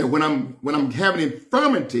when I'm having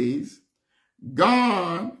infirmities,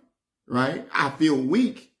 God, right? I feel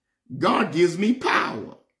weak. God gives me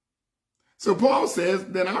power. So Paul says,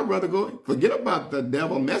 then I'd rather forget about the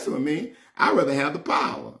devil messing with me. I'd rather have the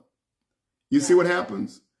power. You see what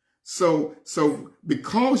happens? So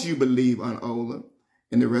because you believe on Ola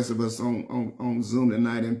and the rest of us on Zoom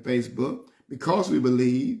tonight and Facebook, because we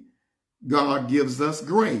believe, God gives us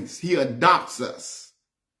grace. He adopts us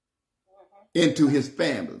into his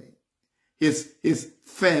family, his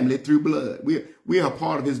family through blood. We are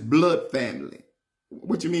part of his blood family.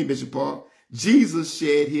 What you mean, Bishop Paul? Jesus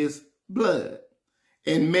shed his blood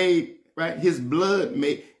and made, right? His blood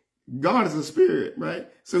made, God is a spirit, right?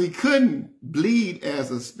 So he couldn't bleed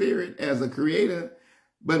as a spirit, as a creator,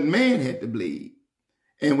 but man had to bleed.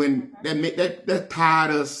 And when that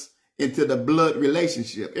tied us into the blood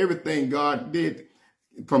relationship. Everything God did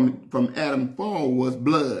from Adam fall was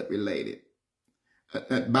blood related.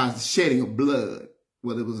 By the shedding of blood,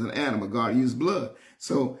 whether it was an animal, God used blood.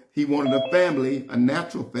 So he wanted a family, a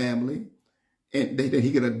natural family, and that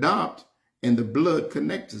he could adopt, and the blood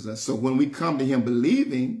connects us. So when we come to him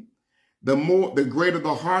believing, the greater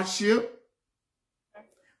the hardship,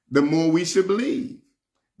 the more we should believe.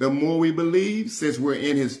 The more we believe, since we're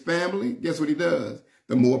in his family, guess what he does?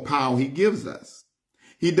 The more power he gives us.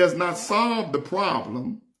 He does not solve the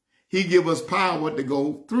problem. He gives us power to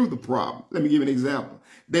go through the problem. Let me give you an example.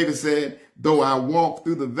 David said, though I walk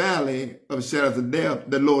through the valley of shadows of death,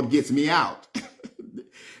 the Lord gets me out.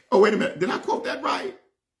 Oh, wait a minute. Did I quote that right?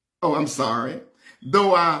 Oh, I'm sorry.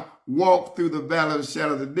 Though I walk through the valley of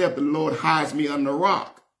shadows of death, the Lord hides me under a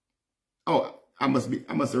rock. Oh, I must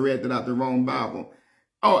have read that out the wrong Bible.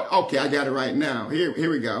 Oh, okay. I got it right now. Here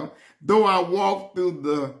we go. Though I walk through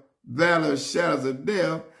the valley of shadows of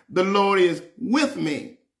death, the Lord is with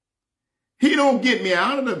me. He don't get me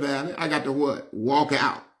out of the valley. I got to what? Walk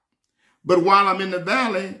out. But while I'm in the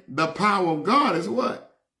valley, the power of God is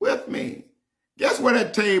what? With me. Guess where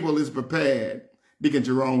that table is prepared? Deacon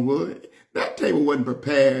Jerome Wood. That table wasn't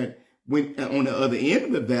prepared when on the other end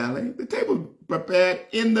of the valley. The table was prepared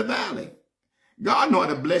in the valley. God know how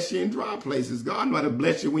to bless you in dry places. God know how to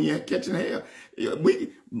bless you when you're catching hell.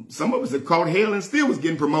 Some of us have caught hell and still was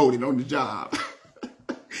getting promoted on the job.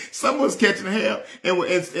 Someone's catching hell,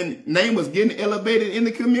 and name was getting elevated in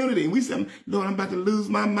the community. And we said, Lord, I'm about to lose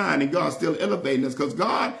my mind. And God's still elevating us because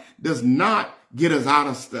God does not get us out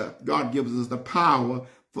of stuff. God gives us the power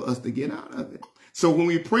for us to get out of it. So when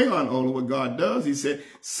we pray on Ola, what God does, he said,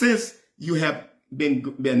 since you have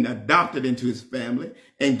been adopted into his family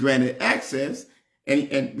and granted access,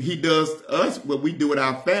 and he does to us what we do with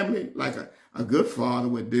our family, like a good father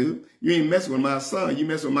would do. You ain't messing with my son. You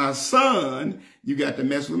mess with my son, you got to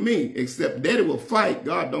mess with me. Except daddy will fight.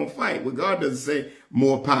 God don't fight. What God doesn't say,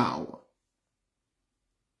 more power.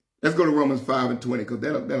 Let's go to Romans 5:20, because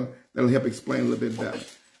that'll help explain a little bit better.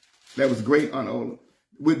 That was great on Ola.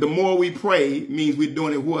 With the more we pray means we're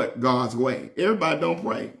doing it what? God's way. Everybody don't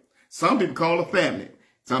pray. Some people call a family.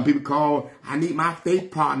 Some people call, I need my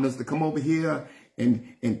faith partners to come over here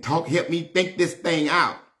and talk, help me think this thing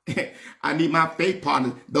out. I need my faith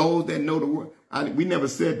partners, those that know the word. We never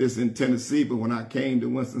said this in Tennessee, but when I came to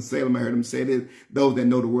Winston-Salem, I heard them say this, those that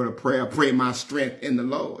know the word of prayer, pray my strength in the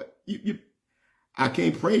Lord. I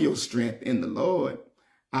can't pray your strength in the Lord.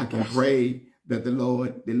 I can pray that the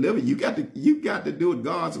Lord deliver. You got to do it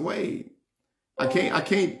God's way. I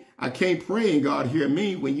can't pray and God hear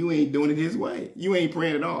me when you ain't doing it his way. You ain't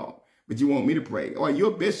praying at all, but you want me to pray. Or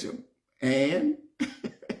you're a bishop, and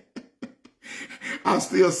I'm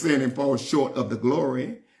still sinning and fall short of the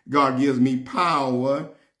glory. God gives me power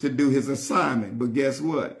to do his assignment. But guess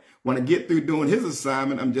what? When I get through doing his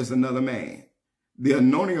assignment, I'm just another man. The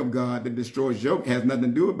anointing of God that destroys yoke has nothing to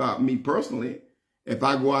do about me personally. If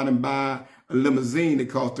I go out and buy a limousine that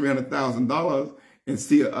costs $300,000 and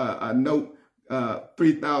see a note,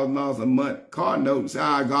 $3,000 a month car note, and say,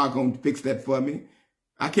 God gonna fix that for me.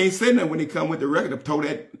 I can't say nothing when he come with the record of tow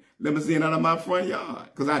that limousine out of my front yard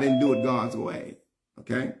because I didn't do it God's way.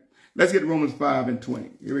 Okay, let's get Romans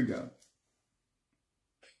 5:20. Here we go.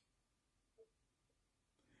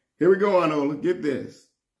 Here we go, Arnold. Get this.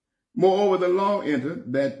 Moreover, the law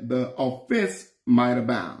entered that the offense might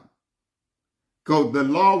abound. Because the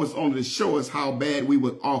law was only to show us how bad we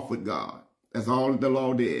were off with God. That's all the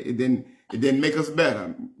law did. It didn't make us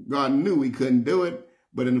better. God knew we couldn't do it.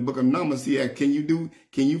 But in the book of Numbers, he asked, can you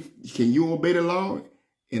obey the law?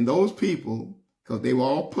 And those people, because they were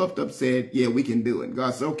all puffed up, said, yeah, we can do it.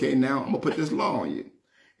 God said, okay, now I'm going to put this law on you.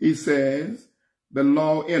 He says, the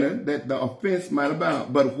law entered that the offense might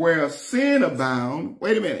abound. But where sin abound,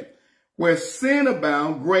 wait a minute. Where sin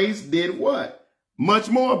abound, grace did what? Much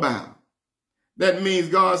more abound. That means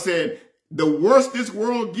God said, the worse this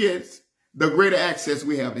world gets, the greater access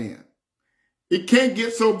we have to him. It can't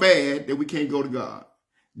get so bad that we can't go to God.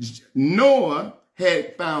 Noah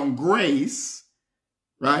had found grace,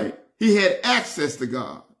 right? He had access to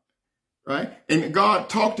God, right? And God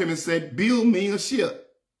talked to him and said, build me a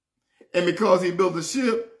ship. And because he built the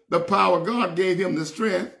ship, the power of God gave him the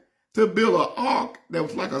strength to build an ark that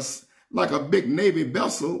was like a big Navy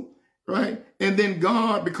vessel, right? And then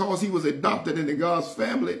God, because he was adopted into God's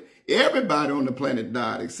family, everybody on the planet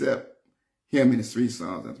died except him and his 3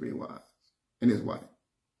 sons and 3 wives and his wife.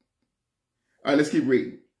 All right, let's keep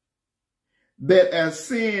reading. That as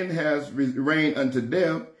sin has reigned unto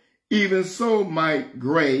death, even so might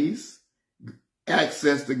grace,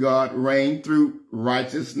 access to God, reign through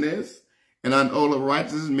righteousness. And all of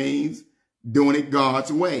righteousness means doing it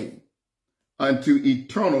God's way unto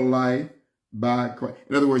eternal life by Christ.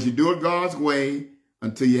 In other words, you do it God's way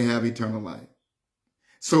until you have eternal life.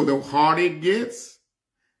 So the harder it gets,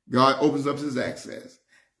 God opens up his access.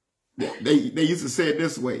 They used to say it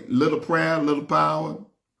this way: little prayer, little power.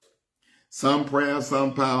 Some prayer,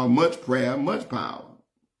 some power. Much prayer, much power.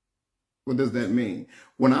 What does that mean?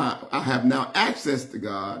 When I have now access to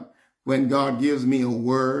God, when God gives me a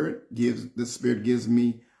word, the Spirit gives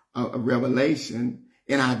me a revelation,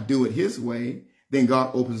 and I do it his way, then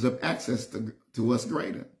God opens up access to us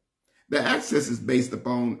greater. The access is based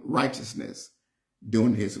upon righteousness,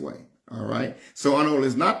 doing his way. All right. So I know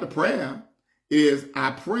it's not the prayer. It is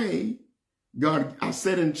I pray, God, I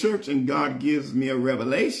sit in church and God gives me a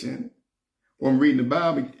revelation. Or I'm reading the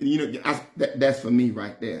Bible, you know, that's for me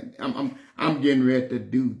right there. I'm getting ready to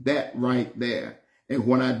do that right there. And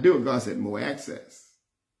when I do it, God said more access.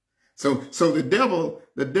 So the devil,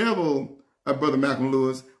 Brother Malcolm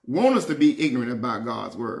Lewis, want us to be ignorant about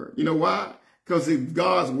God's word. You know why? Because it's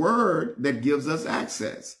God's word that gives us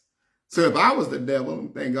access. So if I was the devil,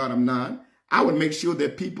 thank God I'm not, I would make sure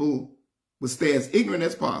that people would stay as ignorant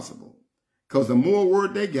as possible. Because the more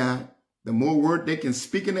word they got, the more word they can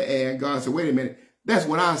speak in the air. God said, wait a minute, that's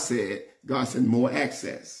what I said. God said more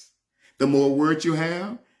access. The more words you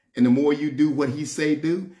have and the more you do what he say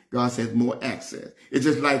do, God says more access. It's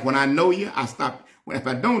just like when I know you, I stop. If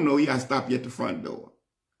I don't know you, I stop you at the front door.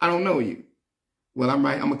 I don't know you. Well, I'm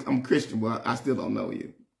right. I'm a Christian. Well, I still don't know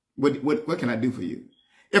you. What can I do for you?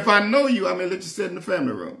 If I know you, I may let you sit in the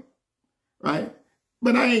family room, right?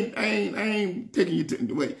 But I ain't taking you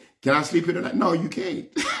to, wait, can I sleep here tonight? No, you can't.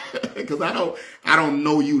 Because I don't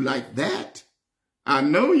know you like that. I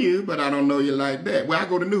know you, but I don't know you like that. Well, I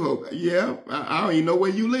go to New Hope. Yeah, I don't even know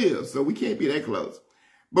where you live, so we can't be that close.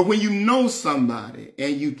 But when you know somebody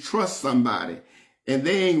and you trust somebody and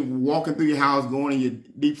they ain't walking through your house, going in your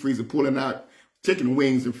deep freezer, pulling out chicken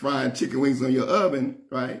wings and frying chicken wings on your oven,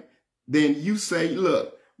 right? Then you say,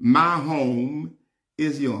 look, my home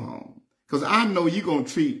is your home. Because I know you're going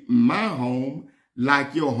to treat my home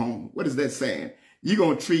like your home. What is that saying? You're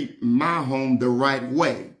going to treat my home the right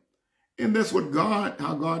way. And that's what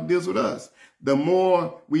how God deals with us. The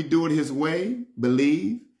more we do it his way,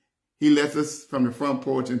 believe, he lets us from the front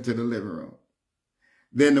porch into the living room.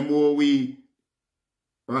 Then the more we,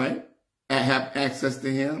 right, have access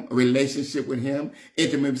to him, a relationship with him,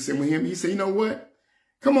 intimacy with him, he said, you know what?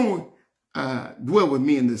 Come on, dwell with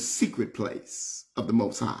me in the secret place of the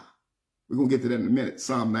Most High. We're going to get to that in a minute.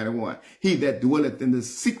 Psalm 91. He that dwelleth in the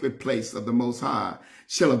secret place of the Most High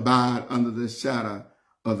shall abide under the shadow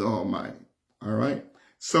of the Almighty. All right.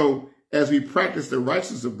 So as we practice the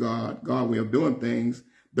righteousness of God, God's way of doing things,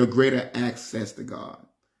 the greater access to God.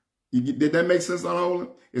 Did that make sense, Anola?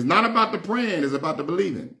 It's not about the praying. It's about the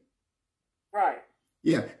believing. Right.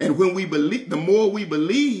 Yeah. And when we believe, the more we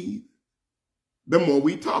believe, the more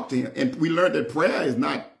we talk to him. And we learned that prayer is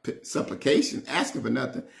not supplication, asking for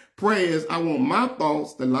nothing. Prayer is, I want my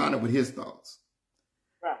thoughts to line up with his thoughts.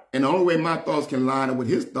 Right. And the only way my thoughts can line up with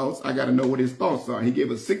his thoughts, I got to know what his thoughts are. He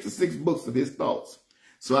gave us 66 books of his thoughts.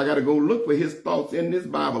 So I got to go look for his thoughts in this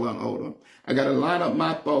Bible on order. I got to line up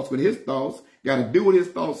my thoughts with his thoughts. Got to do what his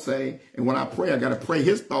thoughts say. And when I pray, I got to pray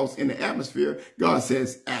his thoughts in the atmosphere. God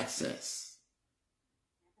says access.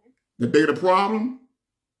 The bigger the problem,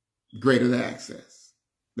 greater the access.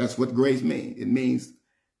 That's what grace means. It means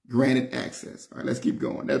granted access. All right, let's keep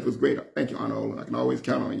going. That was great. Thank you, Anola. I can always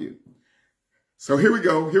count on you. So here we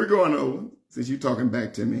go. Here we go, Anola, since you're talking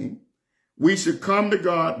back to me. We should come to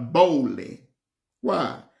God boldly.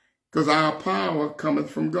 Why? Because our power cometh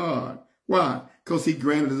from God. Why? Because he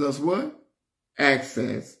granted us what?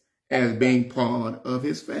 Access as being part of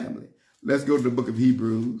his family. Let's go to the book of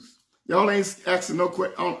Hebrews. Y'all ain't asking no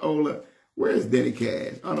question. Anola, where is Denny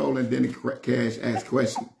Cash? Anola and Denny Cash ask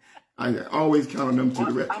questions. I always count on them to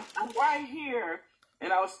the rest. I'm right here,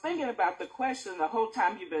 and I was thinking about the question the whole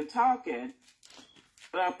time you've been talking,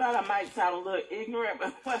 but I thought I might sound a little ignorant,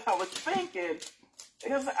 but what I was thinking,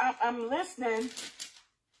 because I'm listening,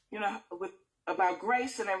 you know, about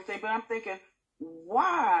grace and everything, but I'm thinking,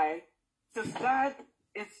 why, since God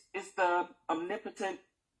is the omnipotent,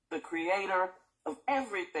 the creator of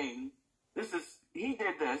everything, he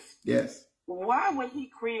did this. Yes. Why would he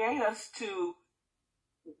create us to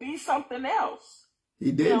be something else?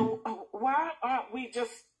 He did. You know, why aren't we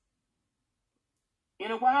just,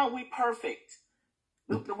 why aren't we perfect?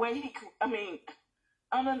 The way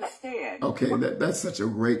I don't understand. Okay, that's such a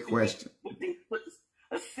great question. Would they put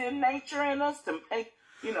a sin nature in us to make,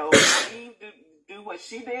 Eve do what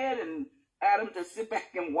she did and Adam to sit back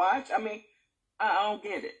and watch? I don't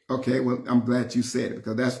get it. Okay, well, I'm glad you said it,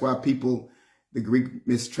 because that's why the Greek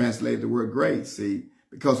mistranslated the word grace, see?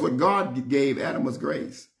 Because what God gave Adam was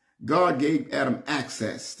grace. God gave Adam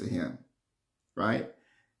access to him, right?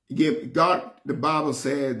 The Bible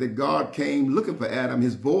said that God came looking for Adam.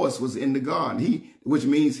 His voice was in the garden, which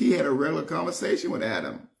means he had a regular conversation with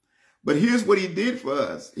Adam. But here's what he did for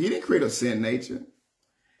us. He didn't create a sin nature.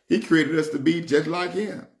 He created us to be just like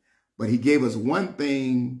him. But he gave us one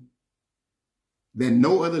thing that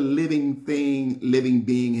no other living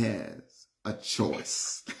being has: a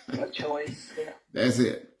choice. A choice, yeah. That's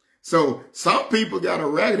it. So some people got a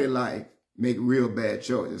raggedy life, make real bad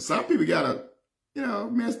choices. Some people got a,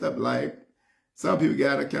 messed up life. Some people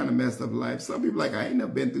got a kind of messed up life. Some people I ain't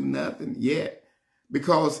never been through nothing yet.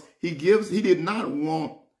 Because he did not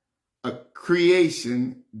want a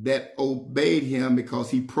creation that obeyed him because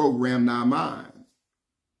he programmed our mind.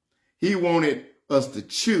 He wanted us to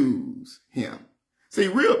choose him. See,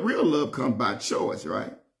 real love comes by choice,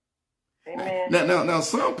 right? Amen. Now,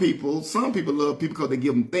 some people love people because they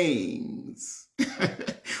give them things.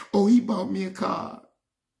 Oh, he bought me a car.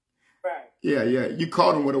 Right. Yeah. You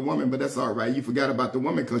caught him with a woman, but that's all right. You forgot about the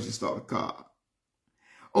woman because you saw the car.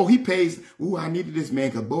 Oh, he pays. Ooh, I needed this man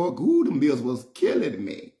because, boy, them bills was killing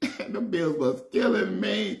me. The bills was killing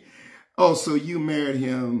me. Oh, so you married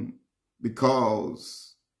him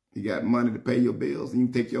because he got money to pay your bills and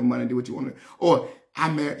you take your money and do what you want to. Or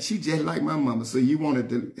she just like my mama. So you wanted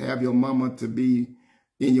to have your mama to be,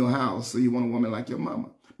 in your house, so you want a woman like your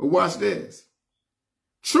mama. But watch this.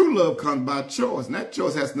 True love comes by choice. And that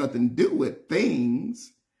choice has nothing to do with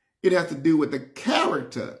things. It has to do with the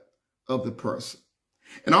character of the person.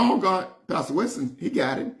 And all God, Pastor Weston, he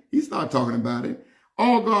got it. He started talking about it.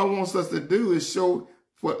 All God wants us to do is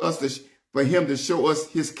for him to show us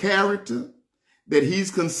his character, that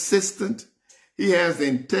he's consistent. He has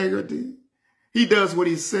integrity. He does what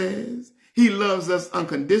he says. He loves us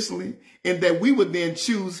unconditionally, and that we would then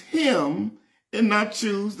choose him and not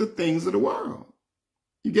choose the things of the world.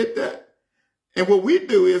 You get that? And what we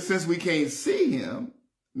do is, since we can't see him,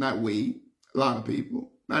 not we, a lot of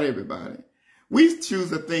people, not everybody, we choose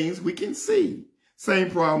the things we can see. Same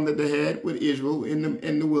problem that they had with Israel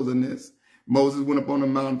in the wilderness. Moses went up on the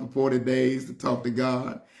mountain for 40 days to talk to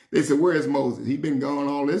God. They said, where is Moses? He's been gone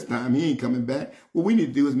all this time. He ain't coming back. What we need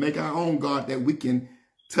to do is make our own God that we can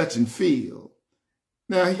touch and feel.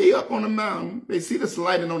 Now, he up on the mountain. They see the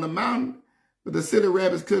lighting on the mountain, but the city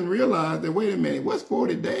rabbits couldn't realize that, wait a minute, what's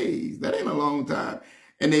 40 days? That ain't a long time.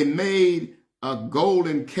 And they made a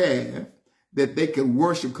golden calf that they could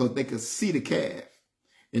worship because they could see the calf,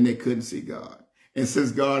 and they couldn't see God. And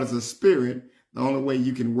since God is a spirit, the only way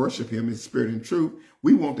you can worship him is spirit and truth.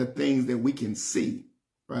 We want the things that we can see,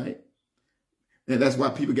 right? And that's why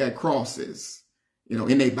people got crosses, you know,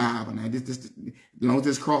 in their Bible. Now, as long as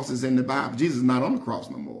this cross is in the Bible, Jesus is not on the cross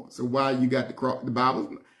no more. So why you got the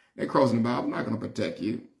Bible? That cross in the Bible not going to protect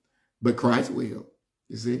you, but Christ will,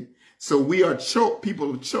 you see? So we are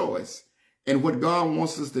people of choice. And what God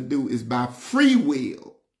wants us to do is by free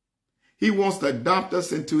will. He wants to adopt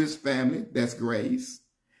us into his family. That's grace.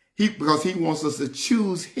 Because he wants us to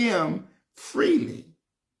choose him freely.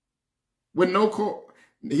 With no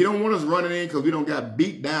he don't want us running in because we don't got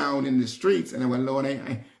beat down in the streets. And I went, Lord,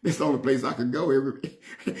 this is the only place I could go.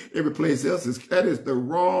 Every place else that is the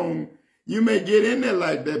wrong. You may get in there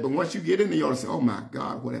like that, but once you get in there, you ought to say, oh my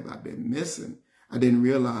God, what have I been missing? I didn't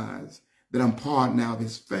realize that I'm part now of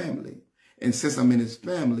his family. And since I'm in his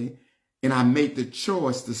family and I made the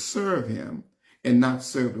choice to serve him and not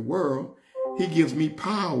serve the world, he gives me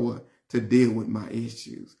power to deal with my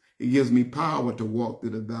issues. He gives me power to walk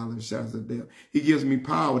through the valley of the shadows of death. He gives me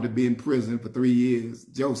power to be in prison for 3 years,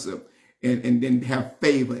 Joseph, and then have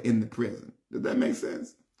favor in the prison. Does that make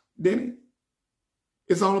sense? Didn't it?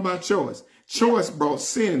 It's all about choice. Choice brought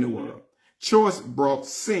sin in the world. Choice brought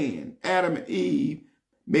sin. Adam and Eve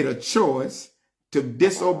made a choice to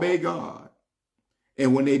disobey God.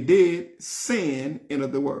 And when they did, sin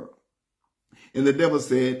entered the world. And the devil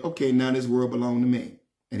said, okay, now this world belongs to me.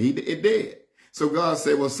 And it did. So God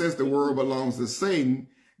said, well, since the world belongs to Satan,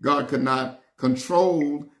 God could not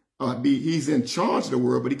control, he's in charge of the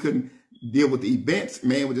world, but he couldn't deal with the events.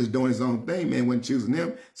 Man was just doing his own thing. Man wasn't choosing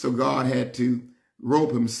him. So God had to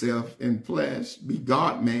robe himself in flesh, be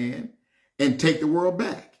God-man, and take the world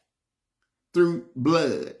back through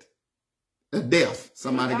blood, death.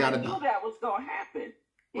 Somebody got to die. He knew that was going to happen.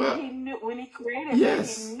 Well, he knew when he created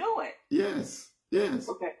yes, it, he knew it. Yes, yes.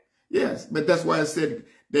 Okay. Yes, but that's why I said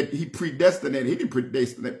that he predestinated. He didn't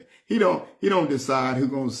predestinate. He don't decide who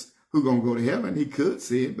gonna go to heaven. He could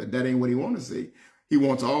see it, but that ain't what he want to see. He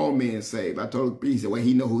wants all men saved. I told him, he said, well,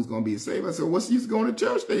 he know who's going to be saved. I said, what's the use going to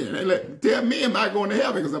church then? And tell me, am I going to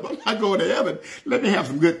heaven? Because if I'm not going to heaven, let me have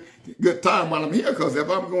some good time while I'm here. Because if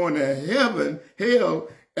I'm going to heaven, hell,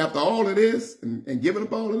 after all of this and giving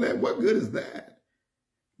up all of that, what good is that?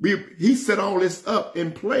 He set all this up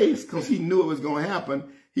in place because he knew it was going to happen.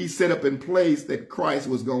 He set up in place that Christ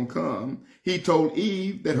was going to come. He told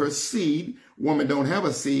Eve that her seed, woman don't have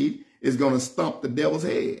a seed, is going to stomp the devil's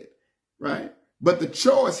head, right? But the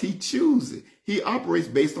choice, he chooses. He operates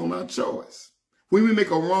based on our choice. When we make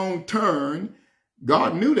a wrong turn,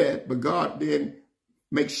 God knew that, but God then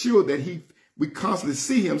makes sure that we constantly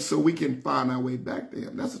see him so we can find our way back to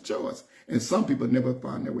him. That's a choice. And some people never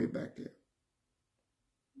find their way back there.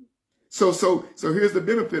 So here's the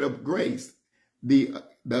benefit of grace, the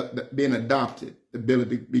being adopted, the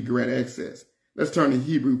ability to be granted access. Let's turn to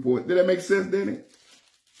Hebrew 4. Did that make sense, didn't it?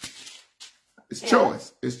 It's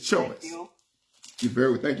choice. It's choice. Thank you.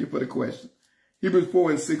 Thank you for the question. Hebrews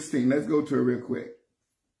 4:16. Let's go to it real quick.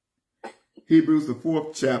 Hebrews, the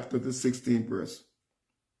 4th chapter, the 16th verse.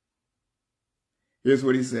 Here's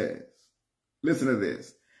what he says. Listen to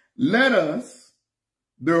this. Let us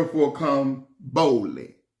therefore come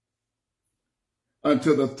boldly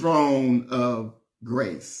unto the throne of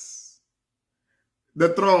grace. The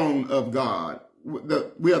throne of God.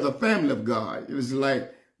 We are the family of God. It was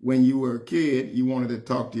like when you were a kid, you wanted to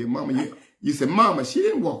talk to your mama. You said, Mama, she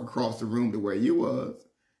didn't walk across the room to where you was.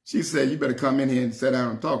 She said, you better come in here and sit down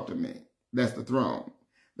and talk to me. That's the throne.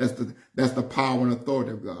 That's the power and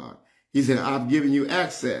authority of God. He said, I've given you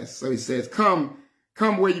access. So he says, come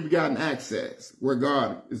where you've gotten access, where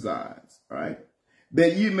God resides, all right?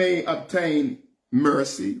 That you may obtain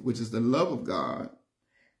mercy, which is the love of God,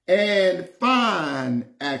 and find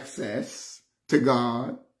access to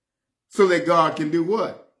God so that God can do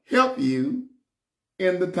what? Help you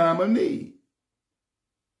in the time of need.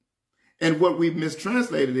 And what we've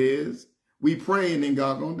mistranslated is we pray and then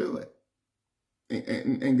God gonna do it.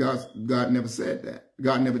 And God never said that.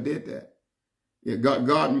 God never did that. Yeah,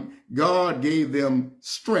 God gave them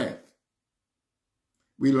strength.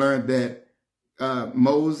 We learned that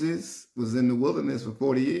Moses was in the wilderness for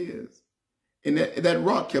 40 years. And that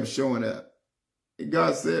rock kept showing up. And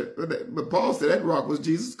God said, but Paul said that rock was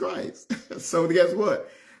Jesus Christ. So guess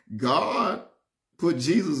what? God put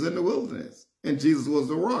Jesus in the wilderness. And Jesus was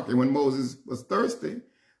the rock. And when Moses was thirsty,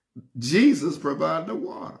 Jesus provided the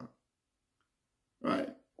water. Right?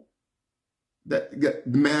 That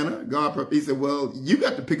manna, God, he said, well, you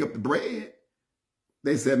got to pick up the bread.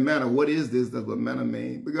 They said, manna, what is this? That's what manna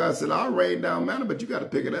means. But God said, I'll rain down manna, but you got to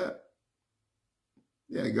pick it up.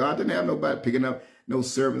 Yeah, God didn't have nobody picking up, no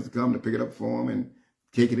servants to come to pick it up for him and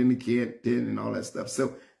kick it in the kitchen and all that stuff.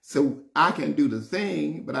 So I can do the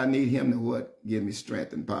thing, but I need him to what? Give me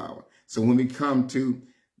strength and power. So when we come to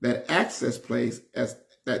that access place, as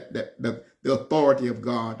the authority of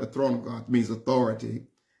God, the throne of God means authority.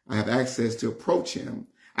 I have access to approach him.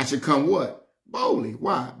 I should come what? Boldly.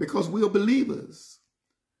 Why? Because we are believers.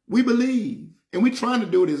 We believe. And we're trying to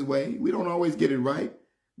do it his way. We don't always get it right,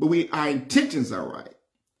 but our intentions are right.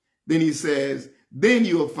 Then he says, then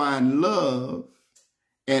you will find love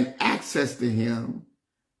and access to him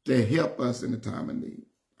to help us in the time of need.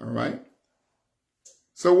 All right.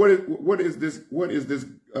 So what is this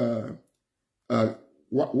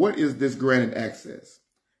granted access?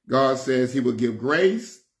 God says he will give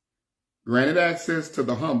grace, granted access to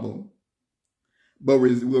the humble, but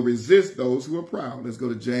will resist those who are proud. Let's go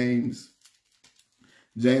to James.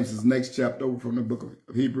 James is next chapter over from the book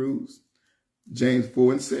of Hebrews. James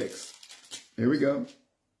 4 and 6. Here we go.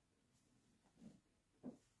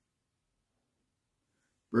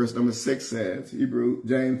 Verse number 6 says,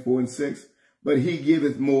 James 4 and 6, but he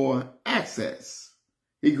giveth more access.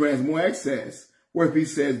 He grants more access. Where if he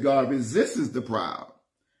says God resists the proud,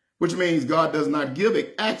 which means God does not give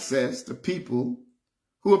access to people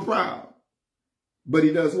who are proud. But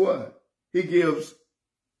he does what? He gives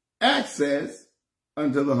access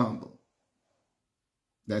unto the humble.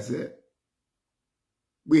 That's it.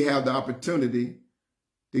 We have the opportunity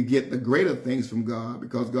to get the greater things from God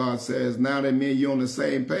because God says now that me and you on the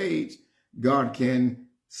same page, God can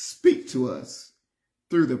speak to us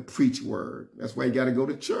through the preach word. That's why you got to go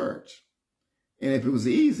to church. And if it was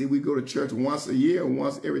easy, we go to church once a year or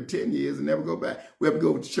once every 10 years and never go back. We have to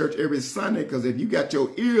go to church every Sunday because if you got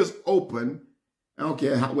your ears open, I don't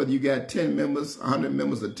care whether you got 10 members, 100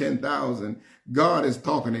 members, or 10,000, God is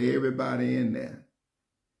talking to everybody in there.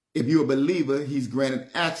 If you're a believer, he's granted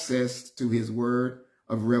access to his word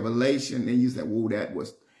of revelation. And you say, whoa,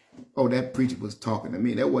 that preacher was talking to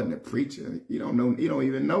me. That wasn't a preacher. You don't know, he don't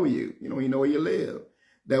even know you. You don't even know where you live.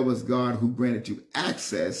 That was God who granted you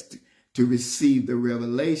access to receive the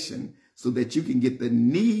revelation so that you can get the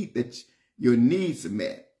need that your needs are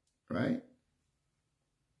met, right?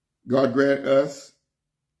 God grant us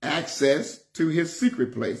access to his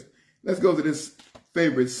secret place. Let's go to this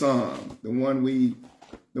favorite psalm, the one we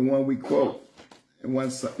quote. And one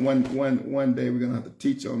day we're gonna have to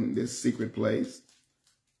teach on this secret place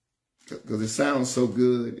because it sounds so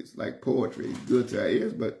good. It's like poetry. It's good to our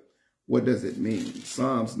ears, but what does it mean?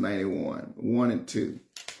 Psalms 91, 1 and 2.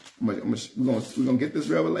 We're gonna get this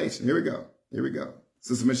revelation. Here we go. Here we go.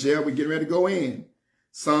 Sister Michelle, we're getting ready to go in.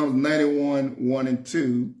 Psalms 91, 1 and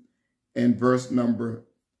 2, and verse number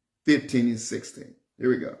 15 and 16. Here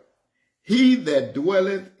we go. He that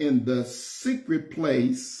dwelleth in the secret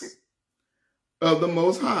place of the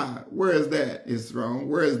Most High. Where is that? His throne.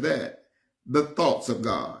 Where is that? The thoughts of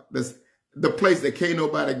God. That's the place that can't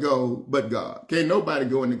nobody go but God. Can't nobody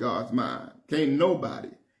go into God's mind. Can't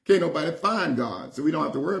nobody find God. So we don't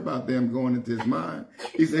have to worry about them going into his mind.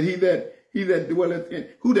 He said, he that dwelleth in,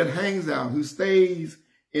 who that hangs out, who stays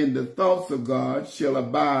in the thoughts of God shall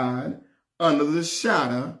abide under the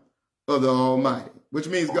shadow of the Almighty. Which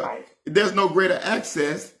means God, there's no greater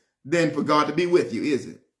access than for God to be with you, is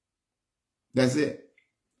it? That's it.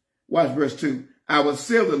 Watch verse 2. I will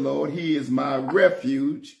say of the Lord, he is my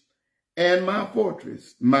refuge and my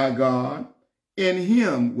fortress, my God. In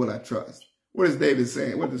him will I trust. What is David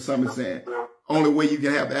saying? What is the psalmist saying? Only way you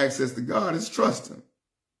can have access to God is trust him.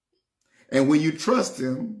 And when you trust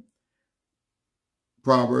him,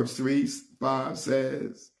 Proverbs 3:5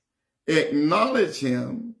 says, acknowledge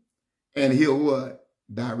him and he'll what?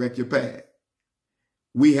 Direct your path.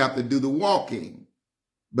 We have to do the walking,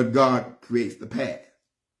 but God creates the path.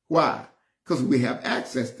 Why? Because we have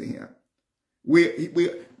access to him.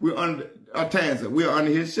 We're under Artanza. We're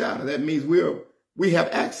under his shadow. That means we have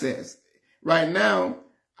access. Right now,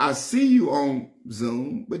 I see you on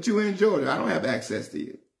Zoom, but you're in Georgia. I don't have access to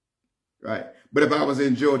you. Right? But if I was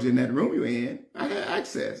in Georgia in that room you're in, I had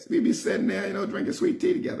access. We'd be sitting there, drinking sweet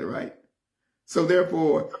tea together, right? So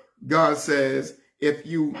therefore, God says,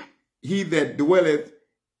 he that dwelleth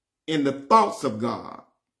in the thoughts of God,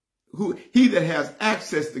 he that has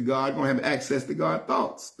access to God, going to have access to God's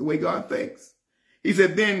thoughts, the way God thinks. He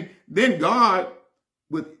said, then God,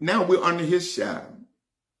 now we're under his shadow,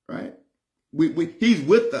 right? He's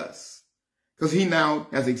with us because he now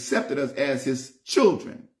has accepted us as his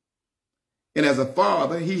children. And as a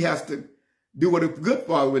father, he has to do what a good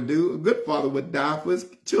father would do. A good father would die for his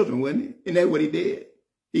children, wouldn't he? Isn't that what he did?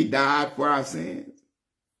 He died for our sins.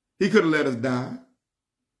 He could have let us die,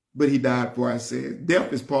 but he died for our sins.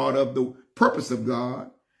 Death is part of the purpose of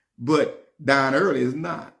God, but dying early is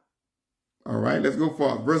not. All right, let's go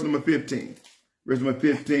forward. Verse number 15. Verse number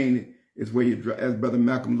 15 is where you, as Brother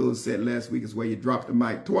Malcolm Lewis said last week, is where you drop the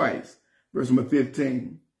mic twice. Verse number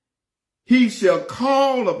 15. He shall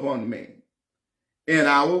call upon me, and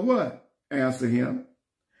I will what? Answer him.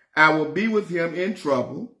 I will be with him in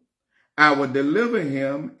trouble. I will deliver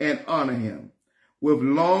him and honor him. With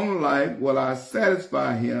long life will I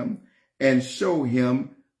satisfy him and show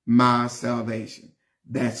him my salvation.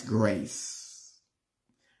 That's grace.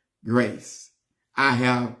 Grace. I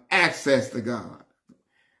have access to God.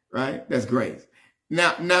 Right? That's grace.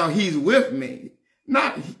 Now he's with me.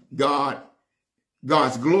 Not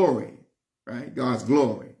God's glory. Right? God's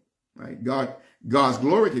glory. Right? God's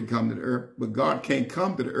glory can come to the earth, but God can't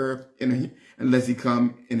come to the earth unless he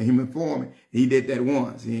come in a human form. He did that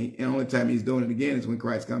once. And the only time he's doing it again is when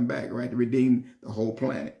Christ comes back, right? To redeem the whole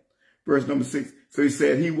planet. Verse number 6. So he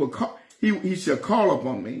said, he shall call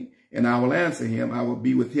upon me and I will answer him. I will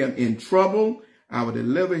be with him in trouble. I will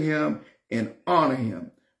deliver him and honor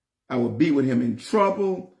him. I will be with him in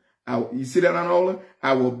trouble. You see that, Anola?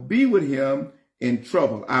 I will be with him in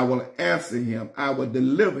trouble. I will answer him. I will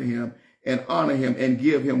deliver him and honor him and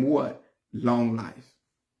give him what? Long life.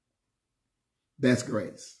 That's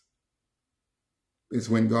grace. It's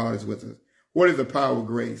when God is with us. What is the power of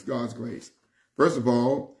grace? God's grace. First of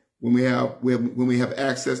all, when we have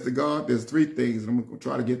access to God, there's three things. And I'm going to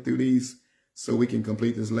try to get through these so we can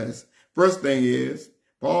complete this lesson. First thing is,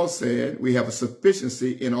 Paul said we have a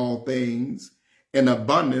sufficiency in all things and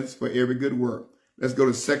abundance for every good work. Let's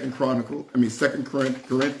go to 2 Corinthians,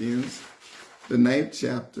 the 9th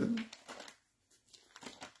chapter.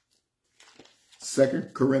 2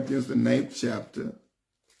 Corinthians, the 9th chapter.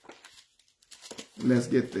 Let's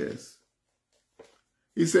get this.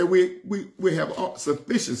 He said we have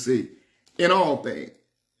sufficiency in all things.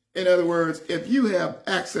 In other words, if you have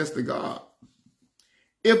access to God,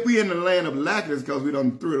 if we in the land of lack, it's because we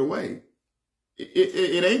done threw it away.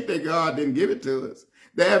 It ain't that God didn't give it to us.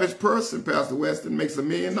 The average person, Pastor Weston, makes $1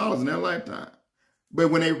 million in their lifetime.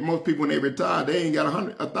 But most people, when they retire, they ain't got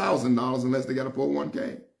 $1,000 unless they got a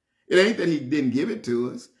 401k. It ain't that he didn't give it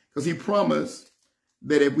to us, because he promised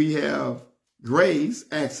that if we have grace,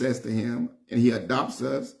 access to him, and he adopts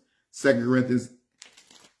us, 2 Corinthians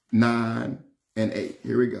 9 and 8.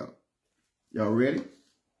 Here we go. Y'all ready?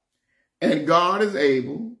 And God is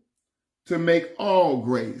able to make all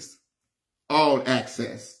grace, all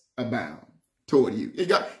access abound toward you.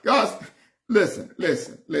 Listen,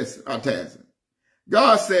 Artaza.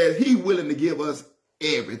 God says he's willing to give us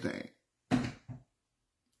everything.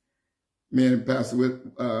 Me and Pastor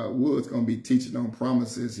Wood's going to be teaching on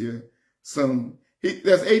promises here soon.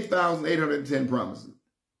 There's 8,810 promises.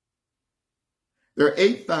 There are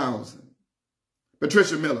 8,000.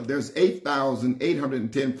 Patricia Miller, there's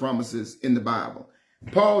 8,810 promises in the Bible.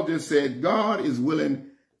 Paul just said God is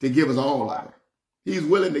willing to give us all of it. He's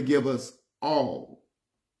willing to give us all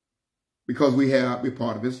because we're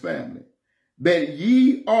part of his family. That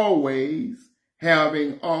ye always,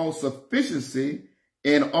 having all sufficiency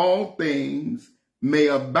in all things, may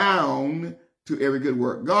abound to every good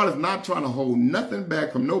work. God is not trying to hold nothing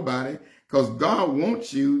back from nobody, because God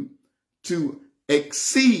wants you to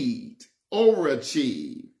exceed,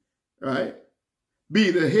 overachieve, right? Be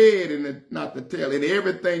the head and not the tail in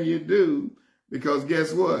everything you do, because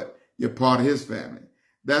guess what? You're part of his family.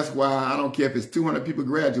 That's why I don't care if it's 200 people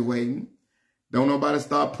graduating. Don't nobody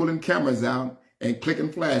start pulling cameras out and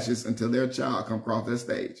clicking flashes until their child comes across that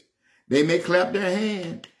stage. They may clap their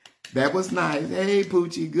hand, That was nice. Hey,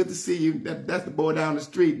 Poochie, good to see you. That's the boy down the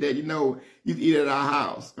street that you know you eat at our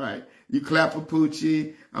house, right? You clap for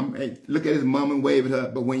Poochie. Hey, look at his mom and wave at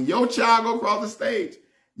her. But when your child go across the stage,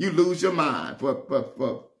 you lose your mind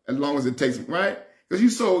for as long as it takes, right? Because you're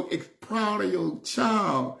so proud of your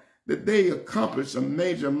child that they accomplished a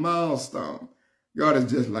major milestone. God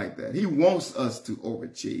is just like that. He wants us to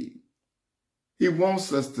overachieve. He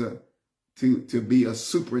wants us to be a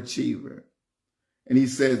super achiever. And he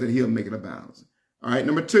says that he'll make it a balance. All right,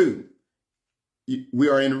 number 2, we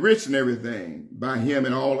are enriched in everything by him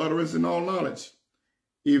in all utterance and all knowledge,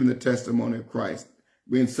 even the testimony of Christ.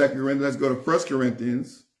 We're in 2 Corinthians. Let's go to 1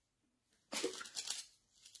 Corinthians.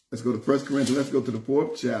 Let's go to 1 Corinthians. Let's go to the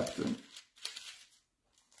 4th chapter.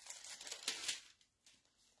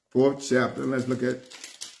 4th chapter. Let's look at,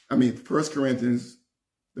 1 Corinthians,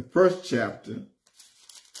 the 1st chapter.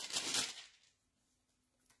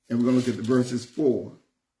 And we're going to look at the verses 4.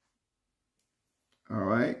 All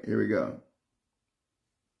right, here we go.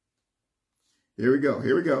 Here we go.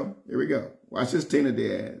 Here we go. Here we go. Watch this, Tina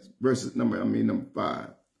Diaz. Verses number 5.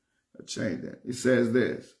 I'll change that. It says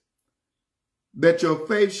this. That your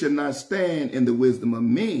faith should not stand in the wisdom of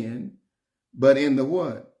men, but in the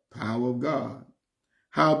what? Power of God.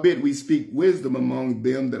 Howbeit we speak wisdom among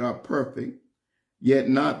them that are perfect, yet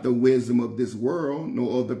not the wisdom of this world,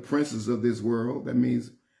 nor of the princes of this world. That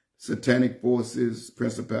means satanic forces,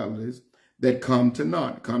 principalities, that come to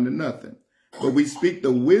naught, come to nothing. But we speak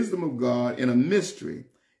the wisdom of God in a mystery,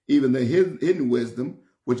 even the hidden wisdom,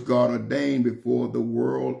 which God ordained before the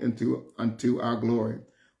world unto our glory,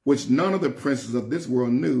 which none of the princes of this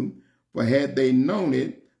world knew, for had they known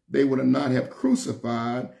it, they would not have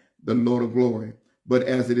crucified the Lord of glory. But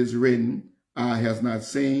as it is written, eye has not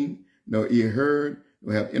seen, nor ear heard,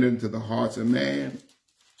 nor have entered into the hearts of man,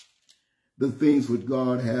 the things which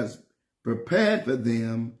God has prepared for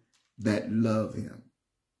them that love him.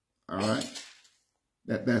 All right?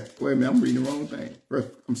 That's, wait a minute, I'm reading the wrong thing.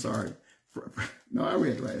 I'm sorry. No, I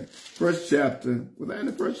read it right. 1st chapter. Was I in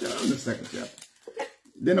the 1st chapter or in the 2nd chapter?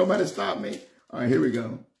 Didn't nobody stop me? All right, here we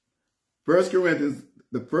go. 1 Corinthians,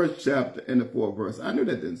 the 1st chapter and the 4th verse. I knew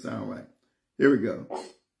that didn't sound right. Here we go.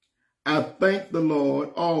 I thank the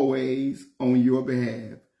Lord always on your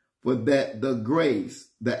behalf, for that the grace,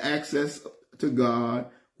 the access to God,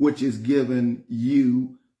 which is given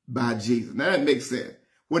you by Jesus. Now that makes sense.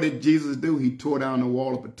 What did Jesus do? He tore down the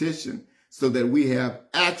wall of petition so that we have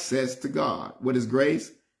access to God. What is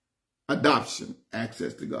grace? Adoption,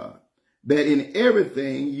 access to God. That in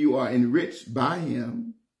everything you are enriched by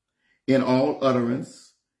him, in all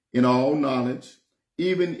utterance, in all knowledge,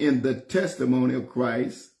 even in the testimony of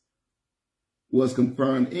Christ was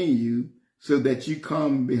confirmed in you, so that you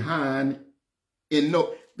come behind in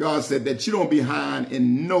no, God said that you don't behind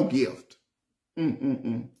in no gift.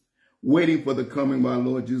 Waiting for the coming of our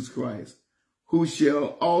Lord Jesus Christ, who shall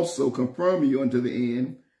also confirm you unto the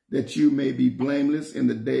end, that you may be blameless in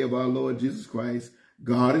the day of our Lord Jesus Christ.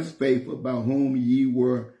 God is faithful, by whom ye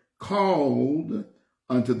were called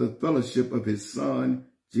unto the fellowship of his Son,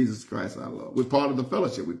 Jesus Christ our Lord. We're part of the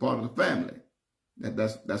fellowship. We're part of the family.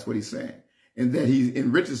 That's what he's saying. And that he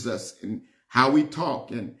enriches us in how we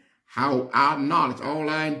talk and how our knowledge, all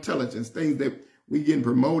our intelligence, things that we getting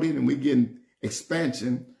promoted and we getting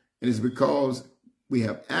expansion. And it's because we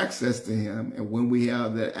have access to him. And when we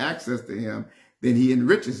have that access to him, then he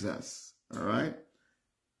enriches us. All right.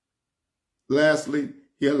 Lastly,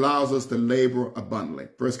 he allows us to labor abundantly.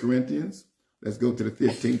 1 Corinthians, let's go to the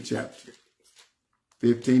 15th chapter.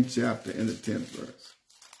 15th chapter and the 10th verse.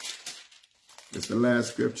 It's the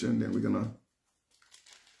last scripture, and then we're going to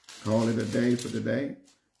call it a day for today.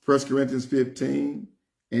 1 Corinthians 15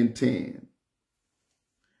 and 10.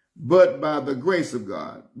 But by the grace of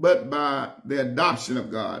God, but by the adoption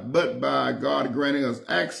of God, but by God granting us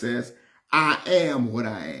access, I am what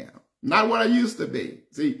I am. Not what I used to be.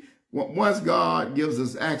 See, once God gives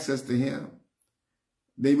us access to him,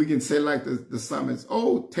 then we can say like the psalmist,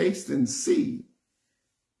 oh, taste and see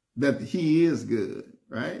that he is good,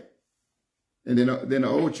 right? And then the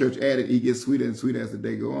old church added, he gets sweeter and sweeter as the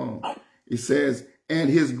day go on. It says, and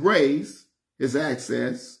his grace, his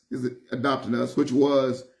access, his adopting us, which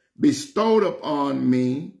was bestowed upon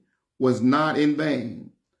me, was not in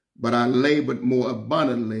vain, but I labored more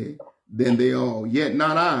abundantly than they all. Yet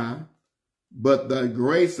not I, but the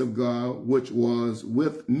grace of God, which was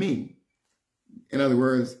with me. In other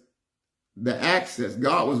words, the access,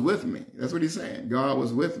 God was with me. That's what he's saying. God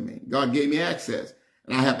was with me. God gave me access,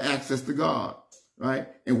 and I have access to God, right?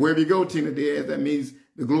 And wherever you go, Tina Diaz, that means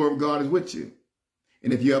the glory of God is with you.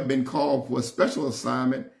 And if you have been called for a special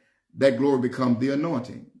assignment, that glory becomes the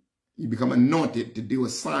anointing. You become anointed to do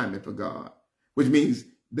assignment for God, which means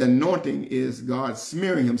the anointing is God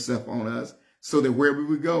smearing himself on us so that wherever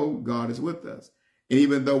we go, God is with us. And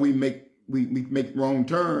even though we make wrong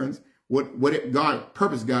turns, God's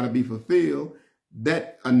purpose got to be fulfilled.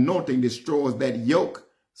 That anointing destroys that yoke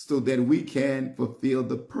so that we can fulfill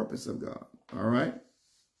the purpose of God. All right.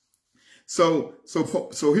 So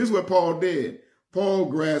here's what Paul did. Paul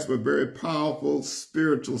grasped a very powerful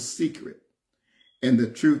spiritual secret and the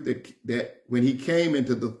truth that when he came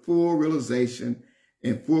into the full realization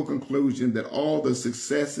and full conclusion that all the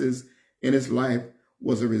successes in his life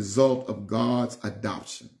was a result of God's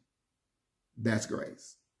adoption. That's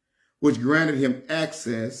grace, which granted him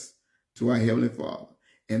access to our Heavenly Father.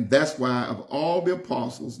 And that's why of all the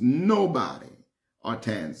apostles, nobody,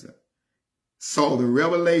 Artanza, saw the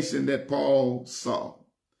revelation that Paul saw.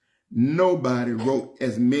 Nobody wrote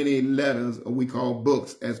as many letters, or we call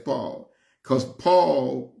books, as Paul. Because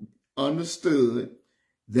Paul understood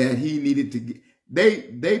that he needed to get,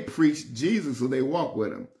 they preached Jesus, so they walked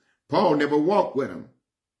with him. Paul never walked with him.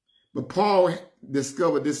 But Paul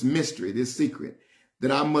discovered this mystery, this secret,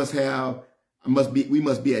 that we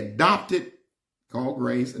must be adopted, called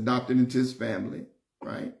grace, adopted into his family,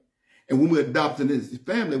 right? And when we're adopted into his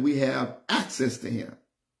family, we have access to him.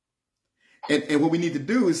 And what we need to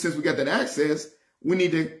do is, since we got that access, we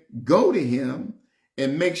need to go to him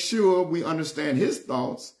and make sure we understand his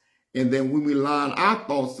thoughts. And then when we line our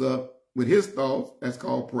thoughts up with his thoughts, that's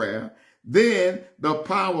called prayer, then the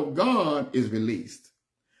power of God is released.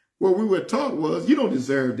 What we were taught was, you don't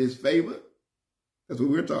deserve this favor. That's what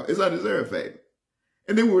we were taught. It's undeserved favor.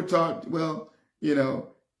 And then we were taught, well, you know,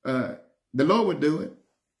 the Lord would do it.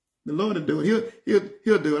 The Lord will do it.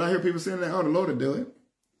 He'll do it. I hear people saying that, oh, the Lord will do it.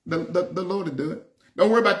 The Lord will do it. Don't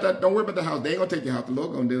worry about that. Don't worry about the house. They ain't going to take your house. The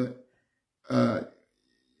Lord going to do it.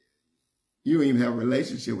 You don't even have a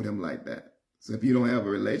relationship with him like that. So if you don't have a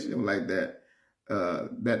relationship like that,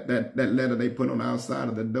 that letter they put on the outside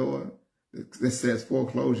of the door that says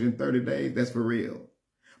foreclosure in 30 days, that's for real.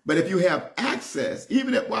 But if you have access,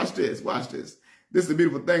 even if, watch this. This is the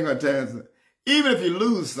beautiful thing on times. Even if you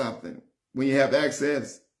lose something, when you have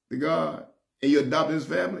access to God and you adopt his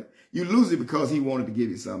family, you lose it because he wanted to give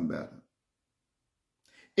you something better.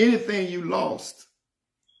 Anything you lost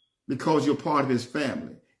because you're part of his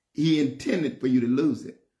family, he intended for you to lose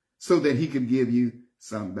it so that he could give you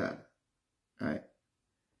something better. All right?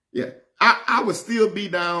 Yeah. I would still be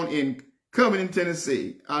down in Covington,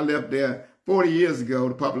 Tennessee. I left there 40 years ago.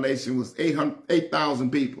 The population was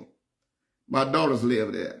 8,000 people. My daughters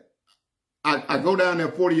live there. I go down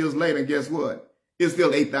there 40 years later, and guess what? It's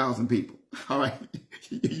still 8,000 people. All right.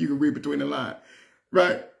 You can read between the lines.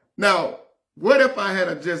 Right. Now, what if I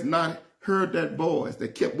had just not heard that voice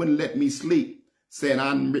that wouldn't let me sleep, saying,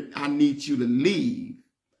 I need you to leave?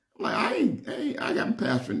 I'm like, I got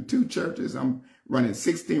pastoring 2 churches. I'm running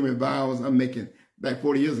 16 revivals. I'm making, back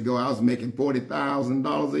 40 years ago, I was making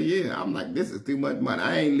 $40,000 a year. I'm like, this is too much money.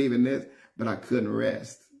 I ain't leaving this, but I couldn't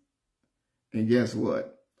rest. And guess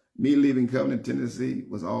what? Me leaving Covington, Tennessee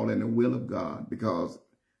was all in the will of God, because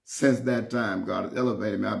since that time, God has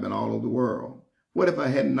elevated me. I've been all over the world. What if I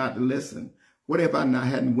had not listened? What if I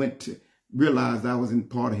hadn't went to realize I was in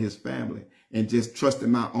part of his family and just trusted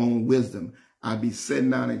my own wisdom? I'd be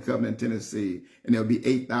sitting down in Covington, Tennessee, and there'll be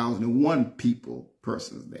 8,001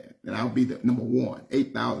 persons there. And I'll be the number 1,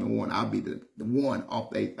 8,001. I'll be the one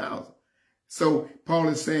off the 8,000. So Paul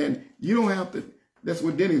is saying, you don't have to, that's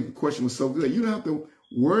what Denny's question was so good. You don't have to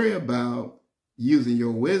worry about using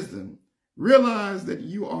your wisdom. Realize that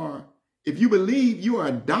you are, if you believe, you are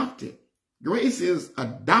adopted. Grace is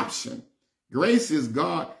adoption. Grace is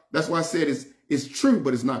God. That's why I said it's true,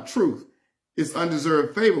 but it's not truth. It's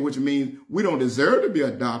undeserved favor, which means we don't deserve to be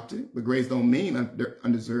adopted, but grace don't mean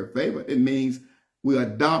undeserved favor. It means we're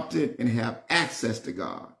adopted and have access to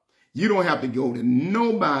God. You don't have to go to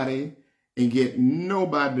nobody and get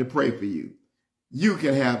nobody to pray for you. You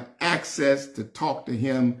can have access to talk to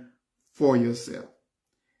him for yourself.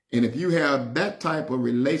 And if you have that type of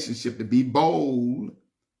relationship, to be bold,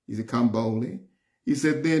 he said, come boldly. He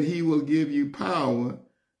said, then he will give you power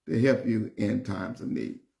to help you in times of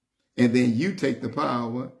need. And then you take the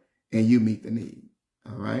power and you meet the need.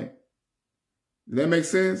 All right? Does that make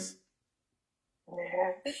sense?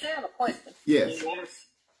 Yeah. Bishop, I have a question. Yes.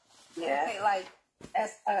 Yeah. Okay, like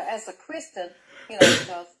as a Christian, you know,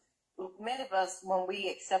 because many of us, when we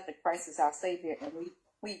accepted Christ as our Savior, and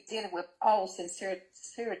we did it with all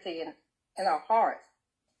sincerity in our hearts,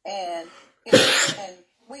 and you know, and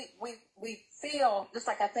we feel just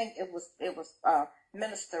like, I think it was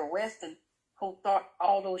Minister Weston who thought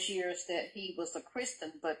all those years that he was a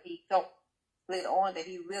Christian, but he felt later on that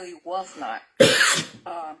he really was not.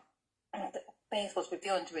 Things was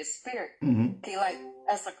revealed into his spirit. Okay, like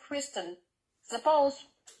as a Christian, suppose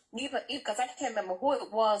even because I can't remember who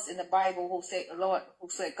it was in the Bible who said, Lord, who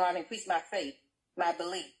said, God, increase my faith, my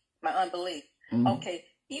belief, my unbelief. Okay,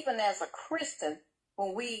 even as a Christian,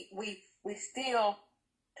 when we still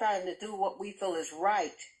trying to do what we feel is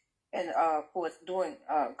right, and for doing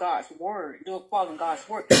God's word, following God's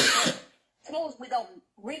word. Suppose we don't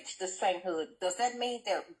reach the sainthood. Does that mean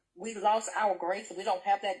that we lost our grace, and we don't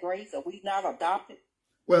have that grace, or we not adopted?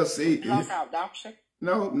 Well, see, we lost our adoption.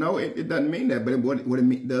 No, it doesn't mean that. But what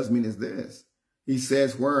it does mean is this: He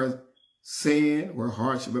says, where sin, where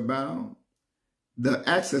hardship abound, the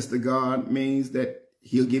access to God means that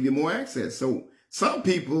He'll give you more access. So some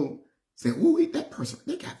people say, "Ooh, that person,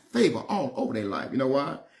 they got favor all over their life." You know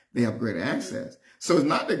why? They have greater access. So it's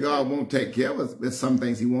not that God won't take care of us. There's some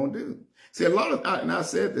things He won't do. See, a lot of, and I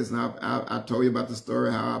said this, and I told you about the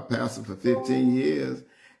story how I pastored for 15 years.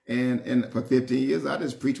 And for 15 years, I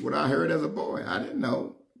just preached what I heard as a boy. I didn't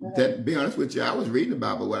know. That, to be honest with you, I was reading the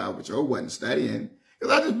Bible, but I wasn't studying.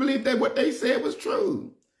 Because I just believed that what they said was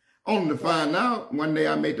true. Only to find out, one day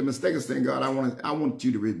I made the mistake of saying, God, I want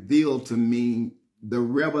you to reveal to me the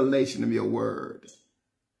revelation of your word.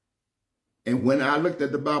 And when I looked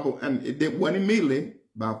at the Bible, and it wasn't immediately,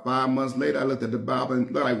 about 5 months later, I looked at the Bible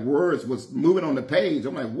and looked like words was moving on the page.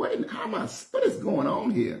 I'm like, what is going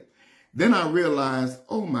on here? Then I realized,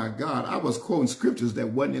 oh my God, I was quoting scriptures that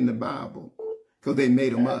wasn't in the Bible because they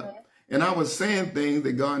made them up. And I was saying things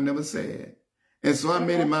that God never said. And so I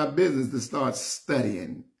made it my business to start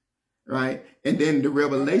studying, right? And then the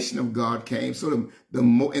revelation of God came. So the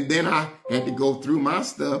more, and then I had to go through my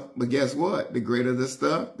stuff. But guess what? The greater the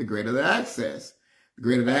stuff, the greater the access. The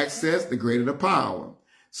greater the access, the greater the power.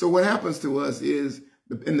 So what happens to us is,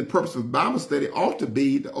 and the purpose of Bible study ought to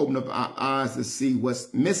be to open up our eyes to see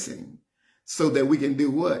what's missing so that we can do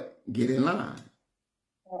what? Get in line.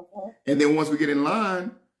 And then once we get in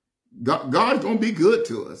line, God's going to be good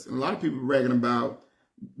to us. And a lot of people bragging about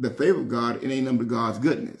the favor of God. It ain't nothing but God's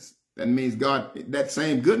goodness. That means God, that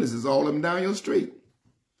same goodness is all up and down your street.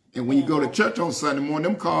 And when you go to church on Sunday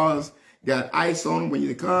morning, them cars got ice on them when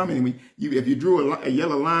you come. And if you drew a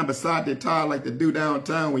yellow line beside their tire like they do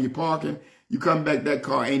downtown when you're parking, you come back, that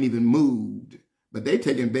car ain't even moved. But they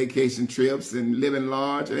taking vacation trips and living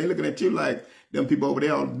large. And they looking at you like them people over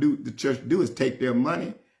there, all the church do is take their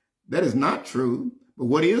money. That is not true. But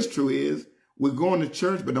what is true is we're going to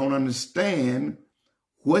church but don't understand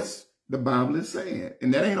what the Bible is saying.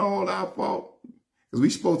 And that ain't all our fault. Because we're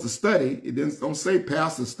supposed to study. It don't say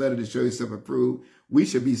pastor study to show yourself approved. We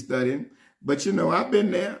should be studying. But, you know, I've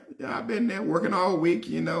been there. I've been there working all week.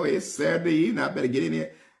 You know, it's Saturday evening. I better get in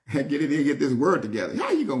here and get this word together.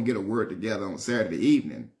 How you going to get a word together on Saturday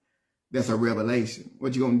evening? That's a revelation.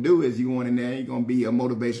 What you're going to do is you're going in there, you're going to be a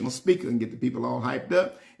motivational speaker and get the people all hyped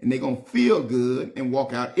up. And they're going to feel good and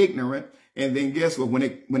walk out ignorant. And then guess what? When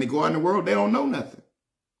they go out in the world, they don't know nothing.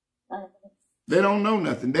 They don't know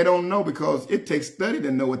nothing. They don't know because it takes study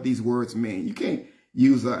to know what these words mean. You can't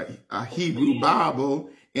use a Hebrew Bible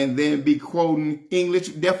and then be quoting English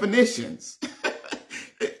definitions.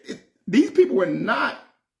 These people were not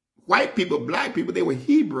white people, black people. They were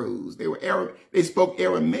Hebrews. They were Arab. They spoke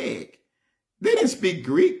Aramaic. They didn't speak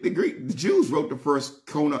Greek. The Jews wrote the first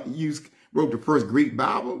wrote the first Greek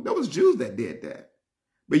Bible. That was Jews that did that.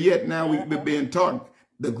 But yet now we've been taught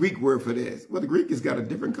the Greek word for this. Well, the Greek has got a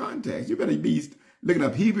different context. You better be looking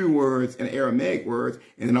up Hebrew words and Aramaic words,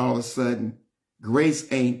 and then all of a sudden, grace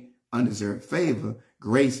ain't undeserved favor.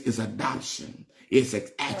 Grace is adoption. It's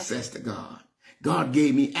access to God. God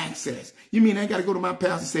gave me access. You mean I got to go to my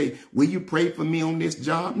pastor and say, will you pray for me on this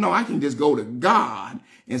job? No, I can just go to God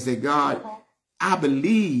and say, God, I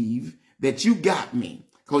believe that you got me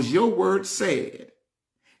because your word said,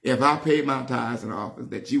 if I paid my tithes and offers,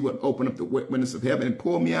 that you would open up the windows of heaven and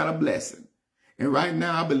pour me out a blessing. And right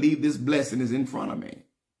now, I believe this blessing is in front of me.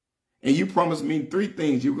 And you promised me 3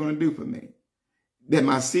 things you were going to do for me. That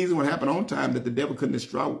my season would happen on time, that the devil couldn't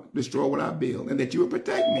destroy what I build, and that you would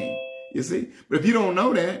protect me. You see? But if you don't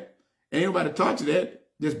know that, and anybody taught you that,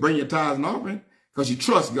 just bring your tithes and offering because you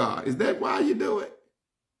trust God. Is that why you do it?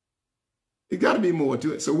 There's got to be more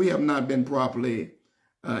to it. So we have not been properly,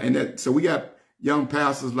 so we got young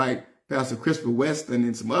pastors like Pastor Christopher Weston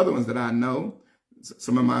and some other ones that I know,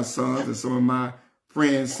 some of my sons and some of my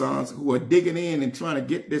friends' sons who are digging in and trying to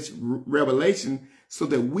get this revelation so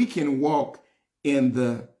that we can walk in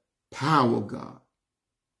the power of God.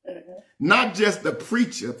 Not just the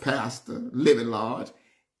preacher, pastor, living large.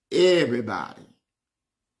 Everybody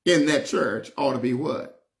in that church ought to be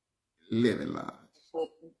what? Living large.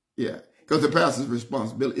 Yeah. Because the pastor's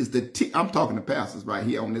responsibility is to I'm talking to pastors right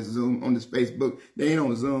here on this Zoom, on this Facebook. They ain't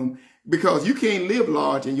on the Zoom. Because you can't live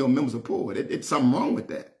large and your members are poor. It's something wrong with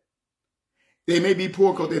that. They may be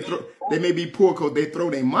poor because they throw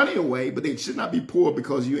their money away, but they should not be poor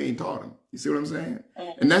because you ain't taught them. You see what I'm saying?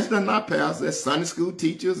 And that's not pastors. That's Sunday school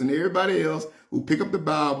teachers and everybody else who pick up the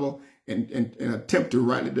Bible and attempt to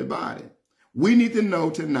rightly divide it. We need to know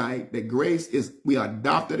tonight that grace is, we are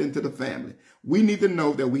adopted into the family. We need to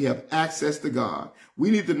know that we have access to God.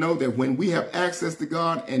 We need to know that when we have access to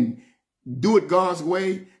God and do it God's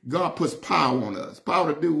way, God puts power on us.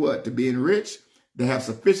 Power to do what? To be enriched, to have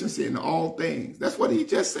sufficiency in all things. That's what he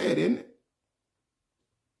just said, isn't it?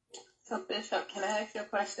 So, Bishop, can I ask you a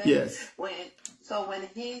question? Yes. When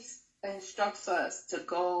he instructs us to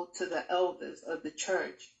go to the elders of the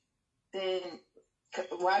church, then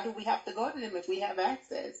why do we have to go to them if we have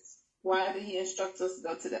access? Why did he instruct us to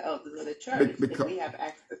go to the elders of the church if we have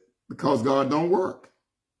access? Because God don't work.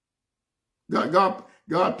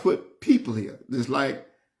 God put people here. Just like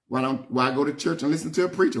why I go to church and listen to a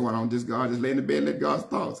preacher? Why don't God just lay in the bed and let God's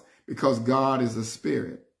thoughts? Because God is a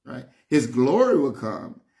spirit, right? His glory will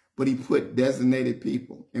come, but he put designated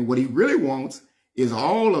people. And what he really wants is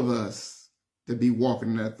all of us to be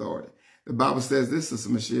walking in authority. The Bible says this, Sister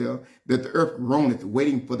Michelle, that the earth groaneth,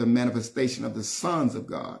 waiting for the manifestation of the sons of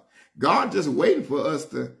God. God just waiting for us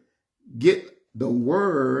to get the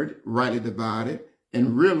word rightly divided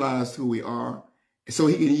and realize who we are so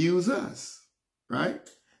he can use us, right?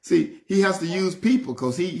 See, he has to use people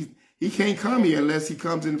because he can't come here unless he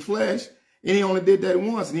comes in flesh. And he only did that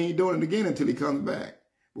once and he ain't doing it again until he comes back.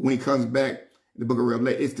 But when he comes back, in the book of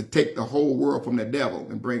Revelation, it's to take the whole world from the devil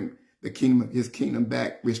and bring the kingdom, his kingdom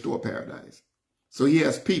back, restore paradise. So he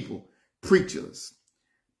has people, preachers.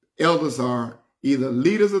 Elders are either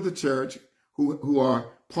leaders of the church who are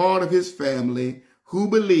part of his family, who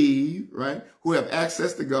believe, right, who have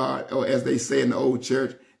access to God, or as they say in the old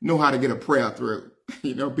church, know how to get a prayer through.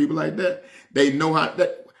 You know, people like that. They know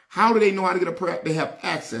how do they know how to get a prayer? They have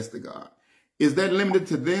access to God. Is that limited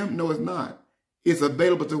to them? No, it's not. It's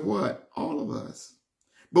available to what? All of us.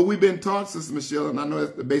 But we've been taught, Sister Michelle, and I know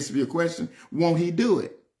that's the basis of your question, won't he do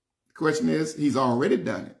it? The question is, he's already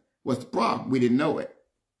done it. What's the problem? We didn't know it.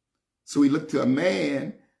 So we look to a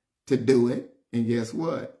man to do it. And guess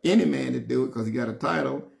what? Any man to do it because he got a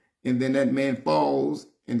title. And then that man falls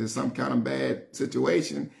into some kind of bad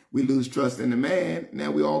situation. We lose trust in the man.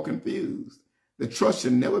 Now we're all confused. The trust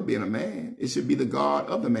should never be in a man. It should be the God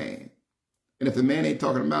of the man. And if the man ain't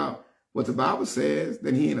talking about what the Bible says,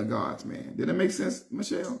 then he ain't a God's man. Did that make sense,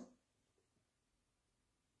 Michelle?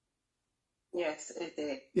 Yes, it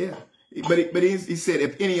did. Yeah. But he said,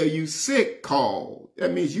 if any of you sick, call.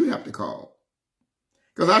 That means you have to call.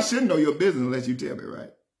 Because I shouldn't know your business unless you tell me,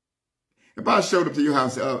 right? If I showed up to your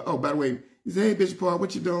house and said, oh, by the way, you say, hey, Bishop Paul,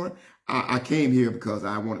 what you doing? I came here because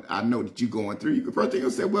I know that you're going through. You could first thing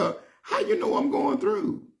you'll say, well, how you know I'm going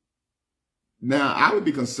through? Now, I would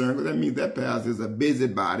be concerned because that means that pastor is a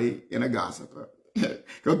busybody and a gossiper.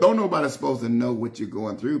 Because don't nobody supposed to know what you're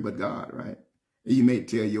going through but God, right? And you may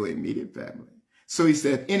tell your immediate family. So he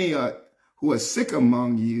said, any who are sick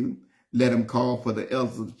among you, let them call for the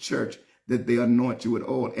elders of the church that they anoint you with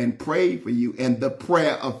oil and pray for you. And the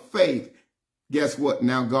prayer of faith, guess what?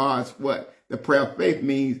 Now God's what? The prayer of faith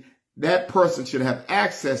means that person should have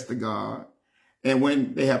access to God. And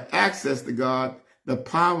when they have access to God, the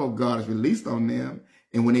power of God is released on them.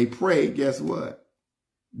 And when they pray, guess what?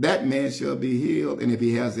 That man shall be healed. And if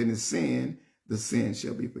he has any sin, the sin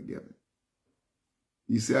shall be forgiven.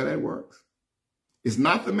 You see how that works? It's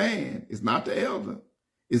not the man. It's not the elder.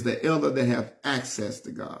 It's the elder that have access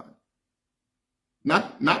to God.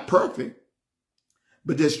 Not perfect,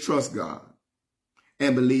 but just trust God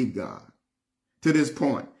and believe God. To this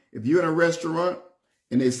point, if you're in a restaurant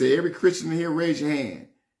and they say, every Christian here, raise your hand.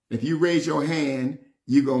 If you raise your hand,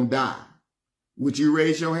 you're going to die. Would you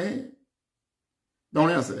raise your hand?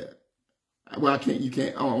 Don't answer that. Well, you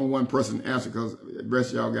can't on one person answer because the rest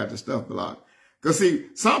of y'all got the stuff blocked. Because see,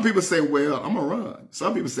 some people say, well, I'm going to run.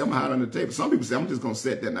 Some people say, I'm going to hide under the table. Some people say, I'm just going to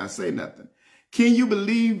sit there and not say nothing. Can you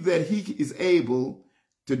believe that he is able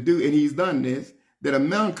to do, and he's done this, that a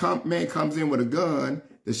man comes in with a gun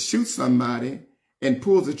to shoot somebody and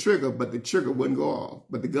pulls the trigger, but the trigger wouldn't go off,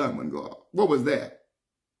 but the gun wouldn't go off? What was that?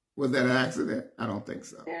 Was that an accident? I don't think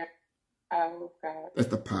so. Yeah. Oh, God. That's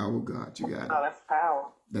the power of God. You got it. Oh, that's power.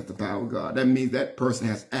 That's the power of God. That means that person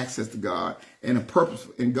has access to God and a purpose.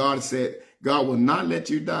 And God said, God will not let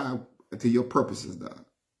you die until your purpose is done.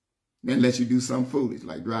 Then let you do something foolish,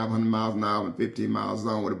 like drive 100 miles an hour and 15 miles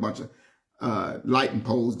on with a bunch of lighting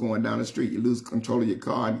poles going down the street. You lose control of your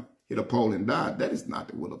car and hit a pole and die. That is not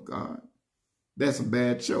the will of God. That's a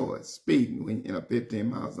bad choice, speeding when you're 15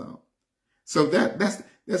 miles an hour. So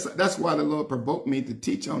that's why the Lord provoked me to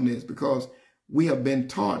teach on this, because we have been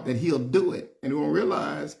taught that he'll do it. And we don't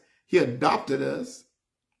realize he adopted us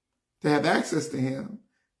to have access to him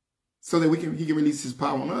so that he can release his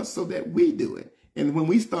power on us so that we do it. And when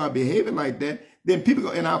we start behaving like that, then people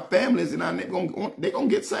in our families and they're going to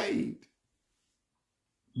get saved.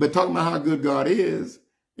 But talking about how good God is,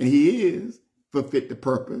 and he is, fulfill the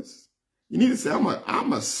purpose. You need to say,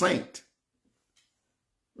 I'm a saint.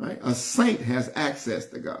 Right? A saint has access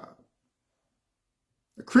to God.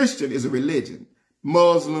 A Christian is a religion.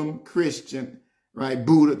 Muslim, Christian, right?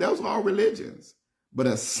 Buddha, those are all religions. But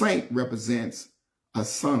a saint represents a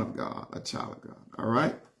son of God, a child of God. All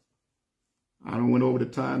right? I done went over the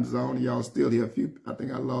time zone. Y'all still hear a few. I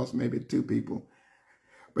think I lost maybe 2 people.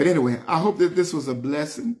 But anyway, I hope that this was a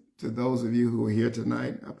blessing to those of you who are here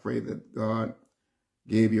tonight. I pray that God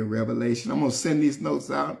gave you a revelation. I'm going to send these notes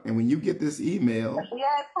out. And when you get this email.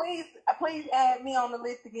 Yeah, please add me on the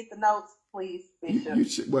list to get the notes, please, Bishop. You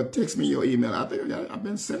should, well, text me your email. I think I've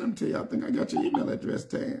been sending them to you. I think I got your email address,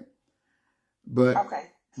 Tan. But, okay.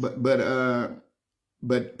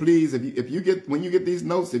 But please, when you get these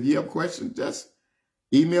notes, if you have questions, just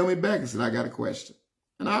email me back and say, I got a question.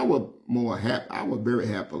 And I will very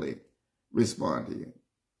happily respond to you.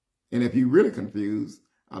 And if you're really confused,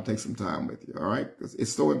 I'll take some time with you, all right? Because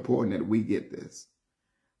it's so important that we get this.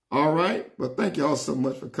 All right? Well, thank you all so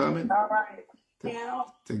much for coming. All right.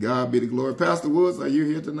 To God be the glory. Pastor Woods, are you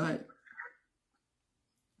here tonight?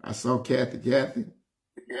 I saw Kathy. Kathy?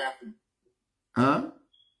 Huh?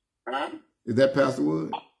 Is that Pastor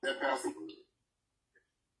Woods?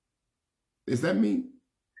 Is that me?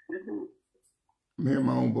 I'm hearing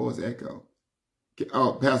my own voice echo.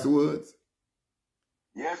 Oh, Pastor Woods?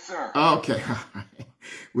 Yes, sir. Okay.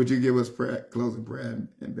 Would you give us closing prayer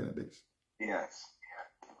and benediction? Yes.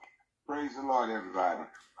 Praise the Lord, everybody.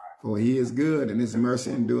 For he is good and his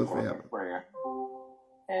mercy endureth forever. Prayer.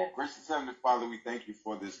 Gracious Heavenly Father, we thank you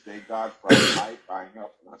for this day, God, for our life, our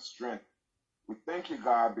health, and our strength. We thank you,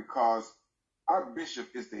 God, because our bishop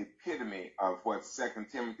is the epitome of what 2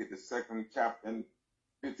 Timothy, the 2nd chapter and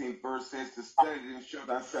 15th verse says, to study and show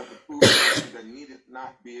thyself approved that needeth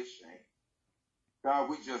not be ashamed. God,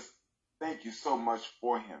 we just thank you so much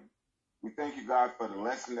for him. We thank you, God, for the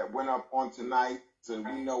lesson that went up on tonight, so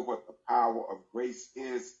that we know what the power of grace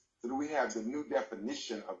is, so that we have the new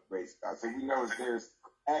definition of grace, God, so we know that there's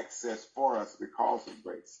access for us because of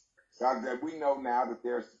grace. God, that we know now that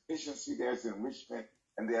there's sufficiency, there's enrichment,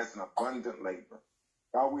 and there's an abundant labor.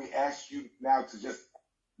 God, we ask you now to just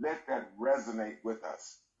let that resonate with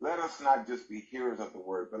us. Let us not just be hearers of the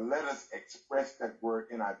word, but let us express that word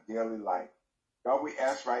in our daily life. God, we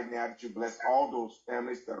ask right now that you bless all those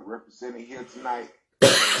families that are represented here tonight.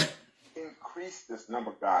 Increase this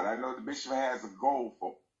number, God. I know the bishop has a goal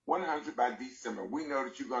for 100 by December. We know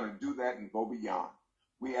that you're going to do that and go beyond.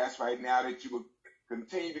 We ask right now that you will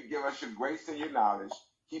continue to give us your grace and your knowledge.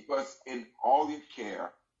 Keep us in all your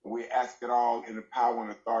care. And we ask it all in the power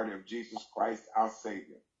and authority of Jesus Christ, our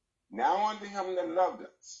Savior. Now unto him that loved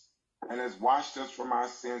us and has washed us from our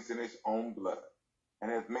sins in his own blood, and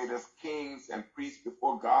has made us kings and priests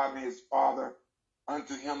before God and his Father.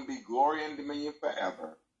 Unto him be glory and dominion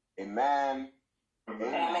forever. Amen.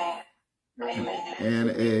 Amen. Amen. And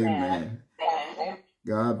amen.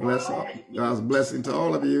 God bless all. God's blessing to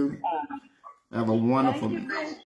all of you. Have a wonderful